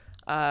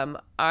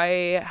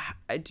 I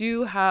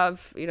do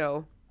have, you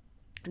know,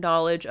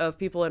 knowledge of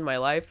people in my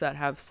life that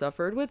have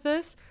suffered with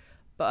this,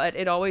 but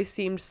it always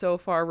seemed so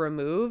far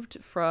removed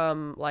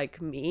from like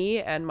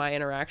me and my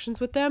interactions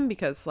with them,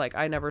 because like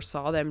I never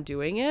saw them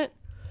doing it.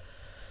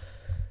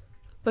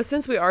 But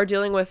since we are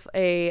dealing with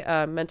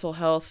a mental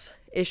health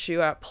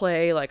issue at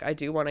play, like, I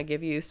do want to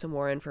give you some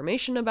more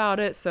information about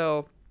it.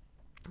 So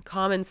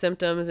common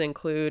symptoms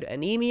include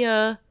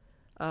anemia,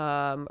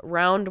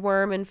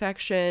 roundworm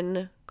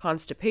infection,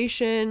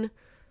 constipation,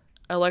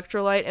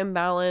 electrolyte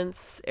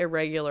imbalance,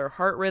 irregular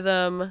heart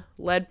rhythm,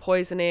 lead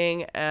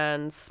poisoning,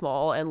 and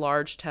small and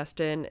large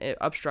intestine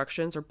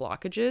obstructions or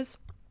blockages.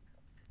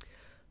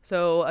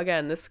 So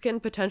again, this can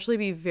potentially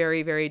be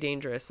very, very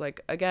dangerous.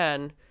 Like,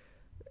 again,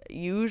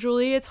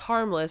 usually it's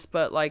harmless,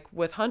 but like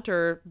with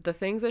Hunter, the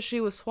things that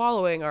she was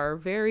swallowing are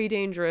very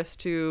dangerous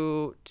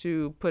to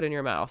put in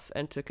your mouth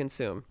and to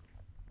consume.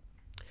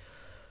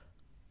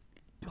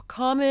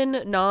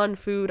 common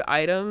non-food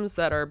items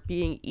that are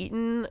being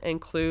eaten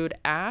include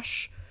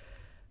ash,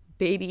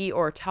 baby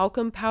or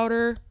talcum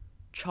powder,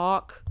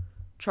 chalk,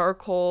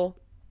 charcoal,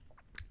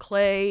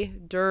 clay,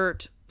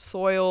 dirt,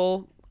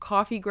 soil,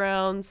 coffee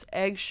grounds,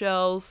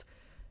 eggshells,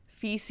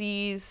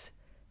 feces,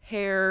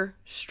 hair,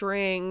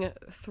 string,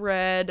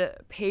 thread,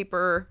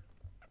 paper,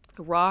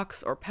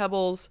 rocks or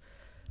pebbles,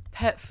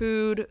 pet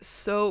food,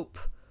 soap,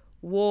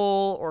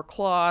 wool or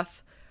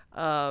cloth.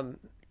 I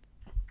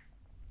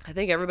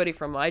think everybody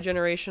from my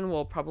generation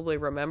will probably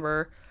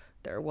remember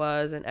there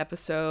was an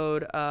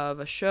episode of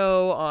a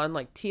show on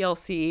like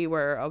TLC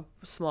where a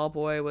small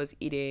boy was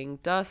eating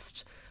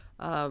dust.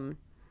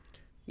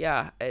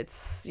 Yeah,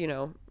 it's,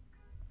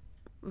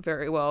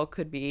 very well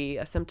could be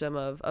a symptom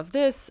of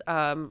this.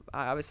 I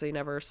obviously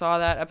never saw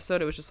that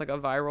episode. It was just like a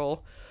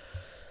viral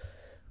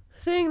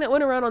thing that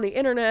went around on the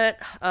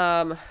internet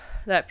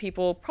that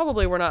people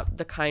probably were not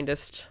the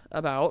kindest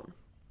about.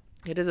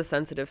 It is a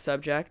sensitive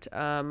subject.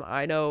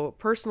 I know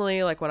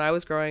personally, like when I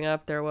was growing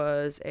up, there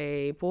was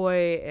a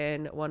boy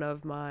in one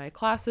of my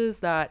classes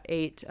that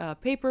ate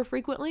paper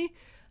frequently.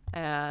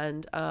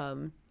 And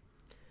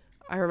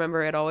I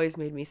remember it always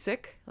made me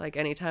sick. Like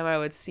anytime I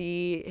would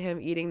see him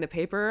eating the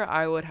paper,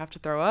 I would have to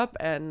throw up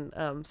and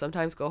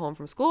sometimes go home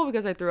from school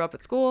because I threw up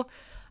at school.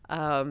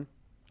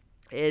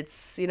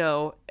 It's,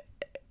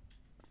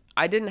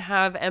 I didn't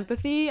have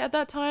empathy at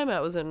that time. I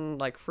was in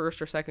like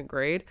first or second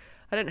grade.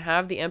 I didn't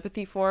have the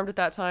empathy formed at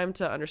that time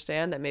to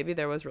understand that maybe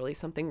there was really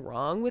something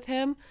wrong with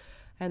him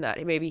and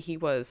that maybe he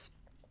was,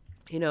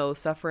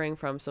 suffering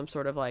from some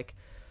sort of like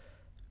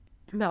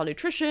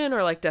malnutrition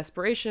or like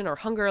desperation or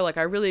hunger. Like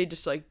I really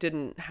just like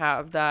didn't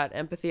have that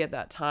empathy at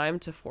that time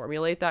to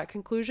formulate that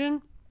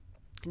conclusion.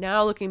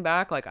 Now looking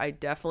back, like I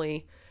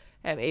definitely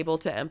am able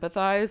to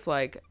empathize.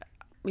 Like,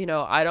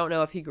 I don't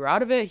know if he grew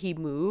out of it. He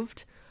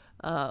moved.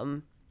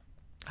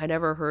 I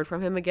never heard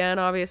from him again,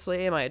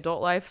 obviously, in my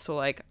adult life. So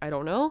like, I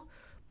don't know,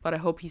 but I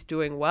hope he's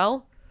doing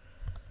well.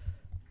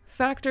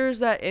 Factors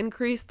that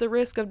increase the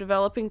risk of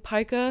developing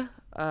pica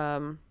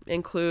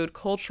include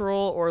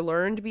cultural or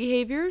learned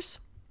behaviors,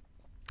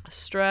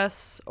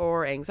 stress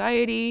or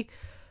anxiety,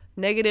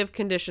 negative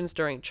conditions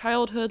during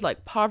childhood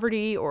like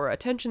poverty or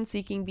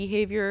attention-seeking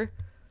behavior,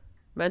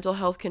 mental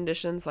health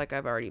conditions like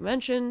I've already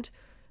mentioned,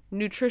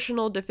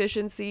 nutritional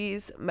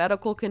deficiencies,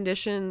 medical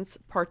conditions,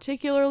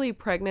 particularly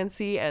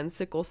pregnancy and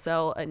sickle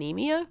cell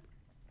anemia.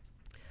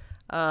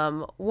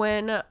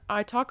 When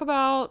I talked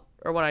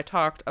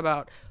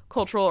about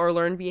cultural or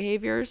learned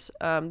behaviors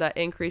that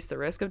increase the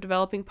risk of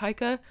developing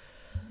pica,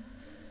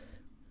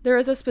 there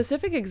is a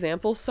specific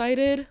example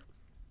cited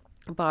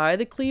by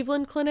the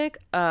Cleveland Clinic.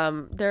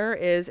 There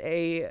is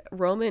a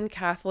Roman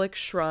Catholic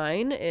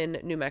shrine in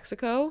New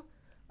Mexico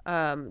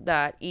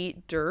that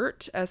eat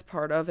dirt as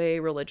part of a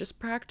religious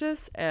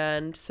practice.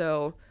 And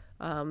so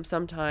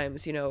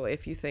sometimes,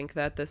 if you think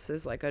that this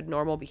is like a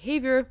normal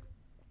behavior,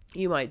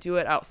 you might do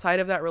it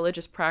outside of that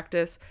religious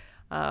practice,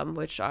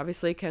 which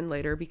obviously can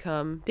later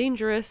become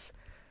dangerous.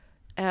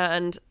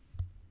 And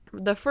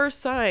the first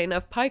sign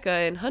of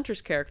pica in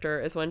Hunter's character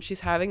is when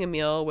she's having a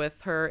meal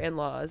with her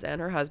in-laws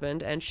and her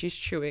husband, and she's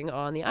chewing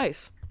on the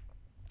ice.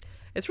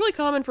 It's really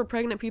common for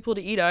pregnant people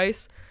to eat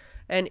ice,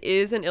 and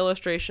is an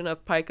illustration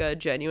of pica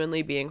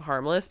genuinely being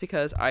harmless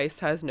because ice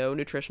has no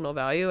nutritional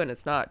value and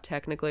it's not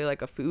technically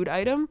like a food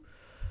item.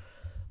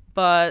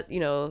 But,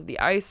 the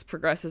ice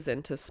progresses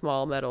into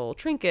small metal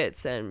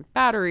trinkets and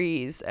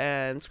batteries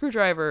and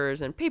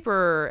screwdrivers and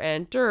paper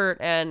and dirt.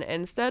 And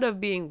instead of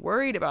being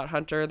worried about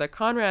Hunter, the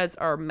Conrads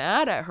are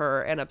mad at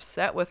her and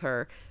upset with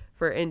her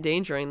for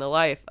endangering the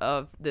life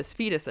of this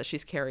fetus that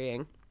she's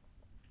carrying.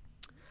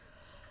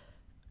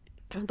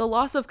 The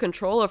loss of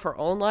control of her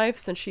own life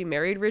since she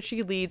married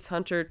Richie leads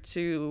Hunter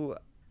to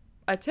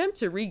attempt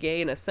to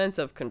regain a sense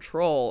of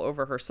control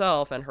over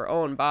herself and her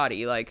own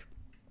body. Like,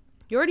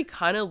 you already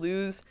kind of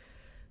lose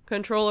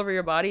control over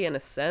your body in a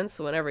sense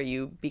whenever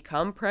you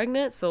become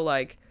pregnant. So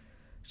like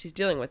she's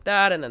dealing with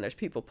that, and then there's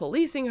people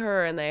policing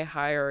her, and they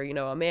hire,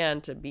 a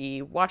man to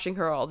be watching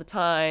her all the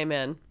time,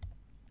 and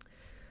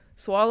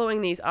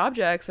swallowing these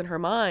objects in her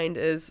mind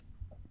is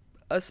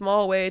a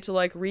small way to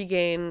like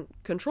regain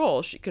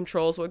control. She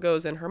controls what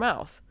goes in her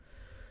mouth.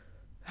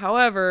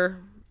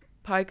 However,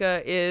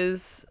 pica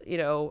is,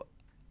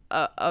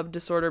 a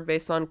disorder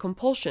based on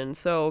compulsion.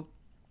 So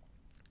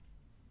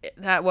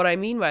what I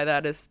mean by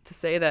that is to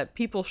say that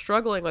people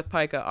struggling with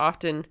pica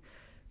often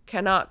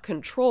cannot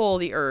control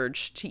the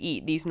urge to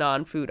eat these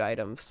non-food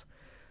items.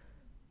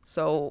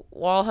 So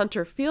while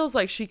Hunter feels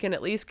like she can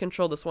at least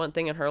control this one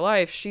thing in her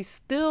life, she's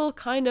still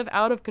kind of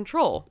out of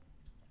control.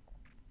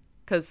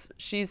 Because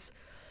she's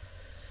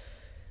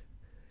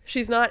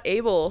not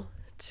able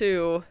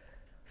to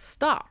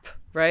stop,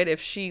 right?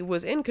 If she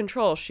was in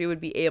control, she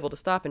would be able to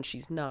stop, and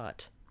she's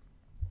not.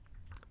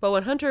 But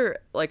when Hunter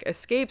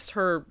escapes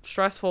her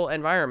stressful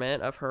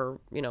environment of her,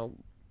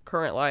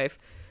 current life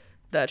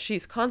that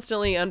she's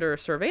constantly under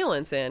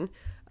surveillance in,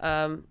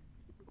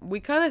 we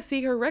kind of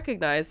see her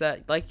recognize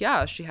that,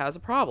 she has a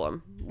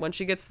problem. When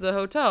she gets to the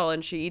hotel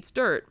and she eats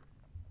dirt,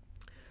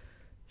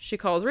 she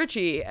calls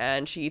Richie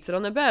and she eats it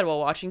on the bed while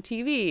watching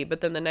TV.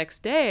 But then the next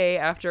day,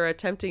 after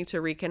attempting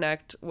to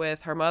reconnect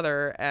with her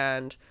mother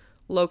and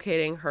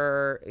locating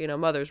her,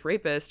 mother's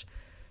rapist,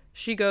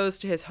 she goes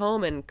to his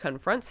home and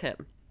confronts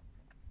him.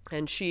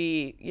 And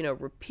she,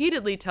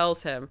 repeatedly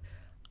tells him,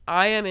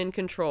 I am in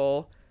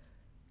control.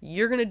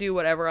 You're going to do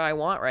whatever I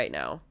want right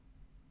now.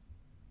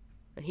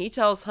 And he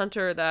tells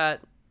Hunter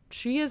that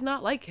she is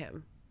not like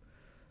him.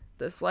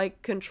 This,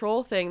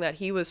 control thing that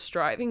he was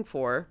striving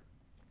for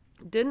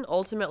didn't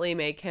ultimately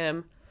make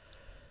him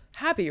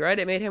happy, right?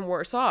 It made him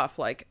worse off.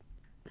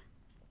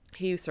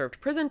 He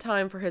served prison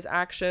time for his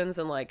actions,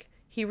 and,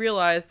 he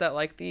realized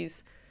that,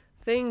 these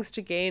things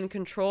to gain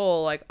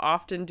control,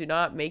 often do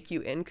not make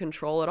you in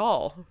control at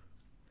all.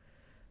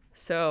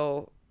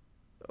 So,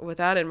 with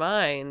that in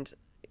mind,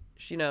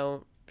 she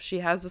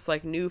has this,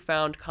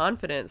 newfound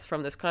confidence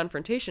from this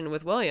confrontation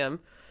with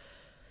William.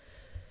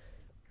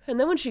 And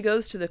then when she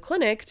goes to the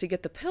clinic to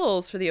get the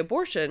pills for the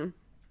abortion,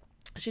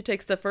 she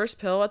takes the first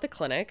pill at the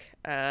clinic,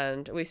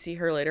 and we see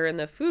her later in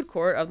the food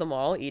court of the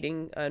mall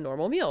eating a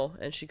normal meal.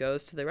 And she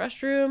goes to the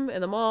restroom in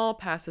the mall,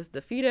 passes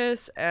the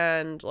fetus,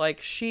 and,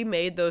 she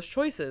made those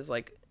choices.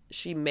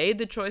 She made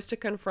the choice to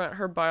confront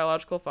her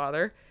biological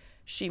father.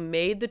 She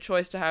made the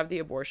choice to have the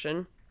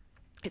abortion.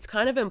 It's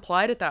kind of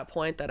implied at that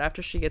point that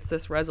after she gets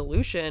this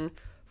resolution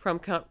from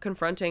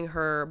confronting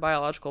her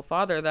biological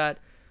father, that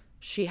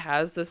she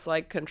has this,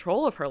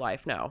 control of her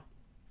life now.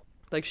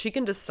 She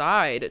can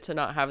decide to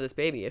not have this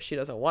baby if she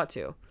doesn't want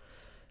to.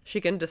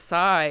 She can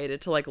decide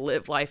to,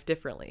 live life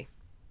differently.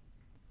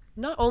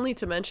 Not only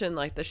to mention,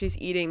 that she's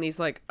eating these,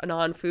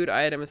 non-food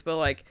items,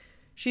 but,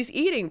 she's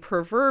eating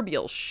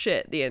proverbial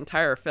shit the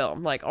entire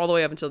film, all the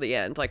way up until the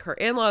end. Her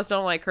in-laws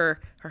don't like her.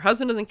 Her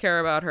husband doesn't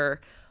care about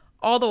her.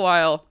 All the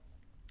while,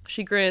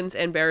 she grins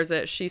and bears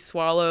it. She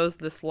swallows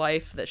this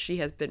life that she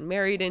has been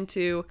married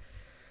into,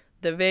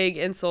 the vague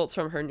insults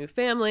from her new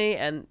family,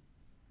 and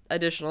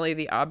additionally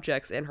the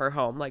objects in her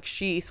home.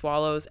 She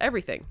swallows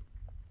everything.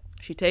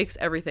 She takes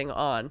everything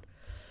on.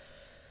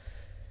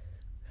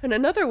 And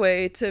another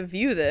way to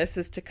view this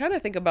is to kind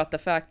of think about the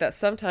fact that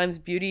sometimes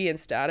beauty and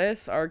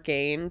status are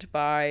gained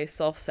by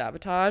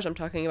self-sabotage. I'm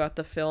talking about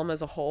the film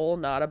as a whole,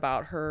 not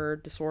about her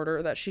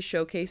disorder that she's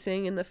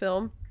showcasing in the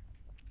film.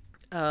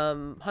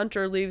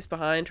 Hunter leaves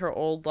behind her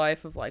old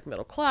life of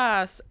middle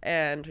class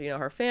and,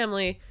 her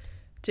family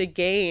to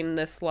gain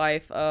this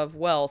life of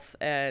wealth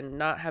and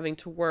not having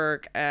to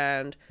work,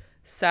 and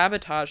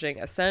sabotaging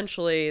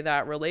essentially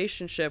that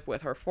relationship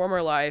with her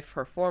former life,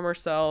 her former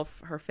self,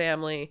 her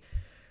family.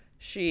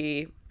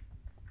 She,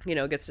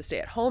 gets to stay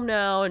at home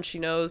now, and she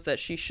knows that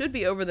she should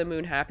be over the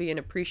moon happy and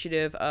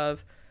appreciative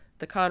of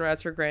the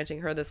Conrads for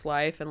granting her this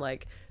life. And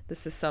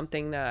this is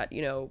something that,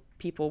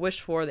 people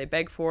wish for, they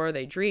beg for,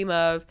 they dream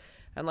of.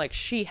 And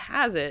she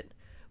has it,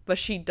 but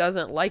she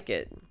doesn't like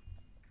it.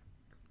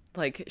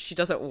 She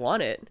doesn't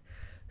want it.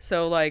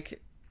 So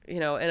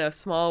in a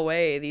small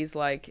way, these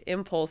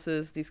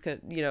impulses, these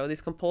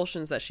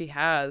compulsions that she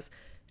has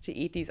to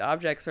eat these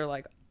objects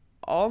are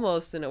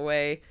almost in a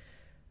way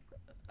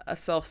a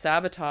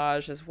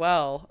self-sabotage as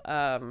well.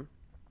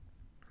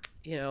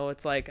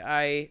 It's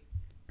I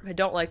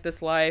don't like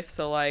this life,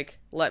 so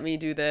let me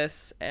do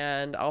this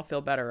and I'll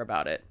feel better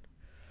about it.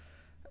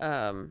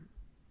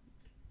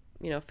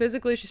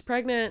 Physically she's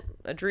pregnant,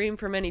 a dream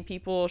for many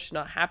people. She's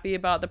not happy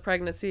about the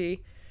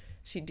pregnancy.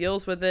 She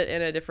deals with it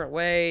in a different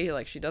way.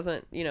 She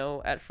doesn't,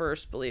 at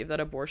first believe that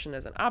abortion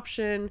is an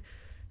option.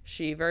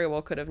 She very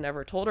well could have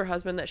never told her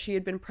husband that she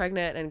had been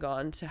pregnant and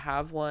gone to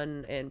have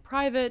one in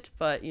private,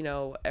 but,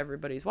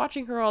 everybody's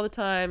watching her all the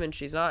time and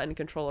she's not in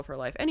control of her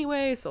life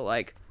anyway. So,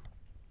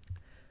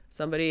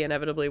 somebody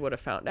inevitably would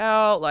have found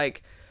out.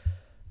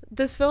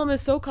 This film is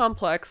so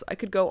complex. I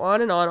could go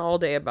on and on all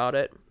day about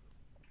it,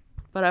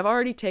 but I've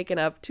already taken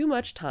up too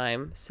much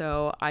time,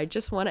 so I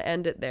just want to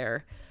end it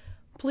there.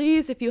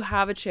 Please, if you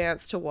have a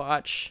chance to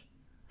watch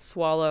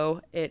Swallow,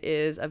 it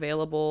is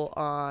available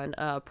on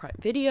Prime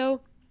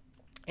Video,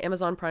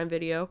 Amazon Prime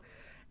Video,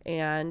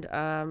 and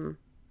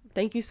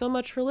thank you so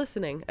much for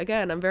listening.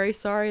 Again, I'm very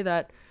sorry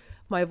that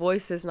my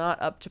voice is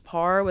not up to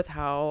par with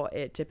how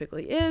it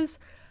typically is.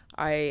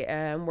 I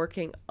am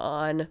working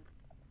on,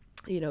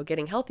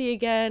 getting healthy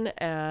again,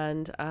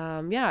 and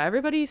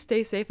everybody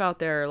stay safe out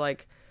there.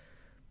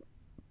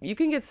 You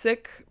can get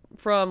sick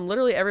from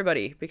literally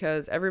everybody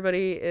because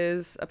everybody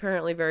is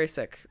apparently very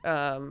sick.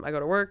 I go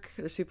to work,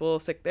 there's people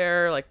sick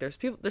there, there's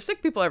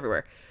sick people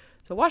everywhere.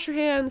 So wash your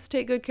hands,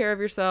 take good care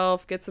of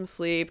yourself, get some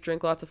sleep,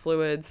 drink lots of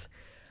fluids.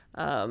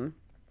 And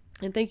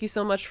thank you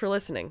so much for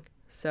listening.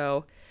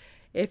 So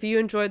if you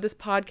enjoyed this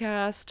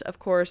podcast, of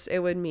course, it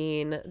would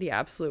mean the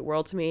absolute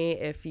world to me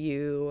if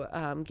you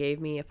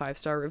gave me a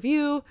 5-star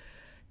review.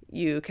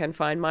 You can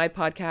find my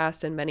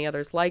podcast and many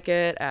others like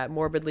it at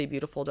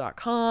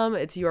morbidlybeautiful.com.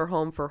 It's your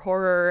home for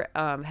horror.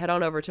 Head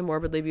on over to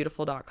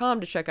morbidlybeautiful.com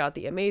to check out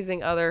the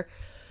amazing other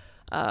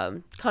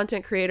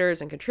content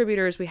creators and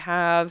contributors we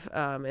have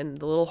in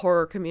the little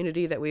horror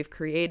community that we've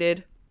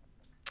created.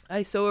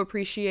 I so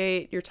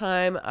appreciate your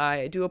time.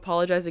 I do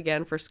apologize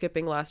again for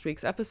skipping last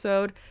week's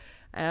episode.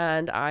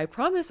 And I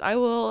promise I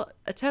will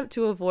attempt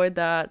to avoid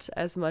that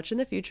as much in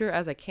the future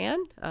as I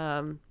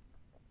can.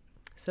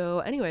 So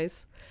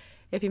anyways,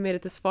 if you made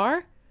it this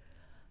far,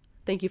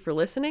 thank you for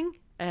listening,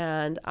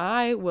 and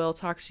I will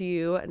talk to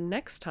you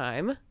next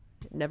time.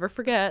 Never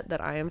forget that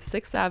I am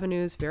 6th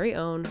Avenue's very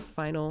own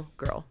final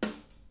girl.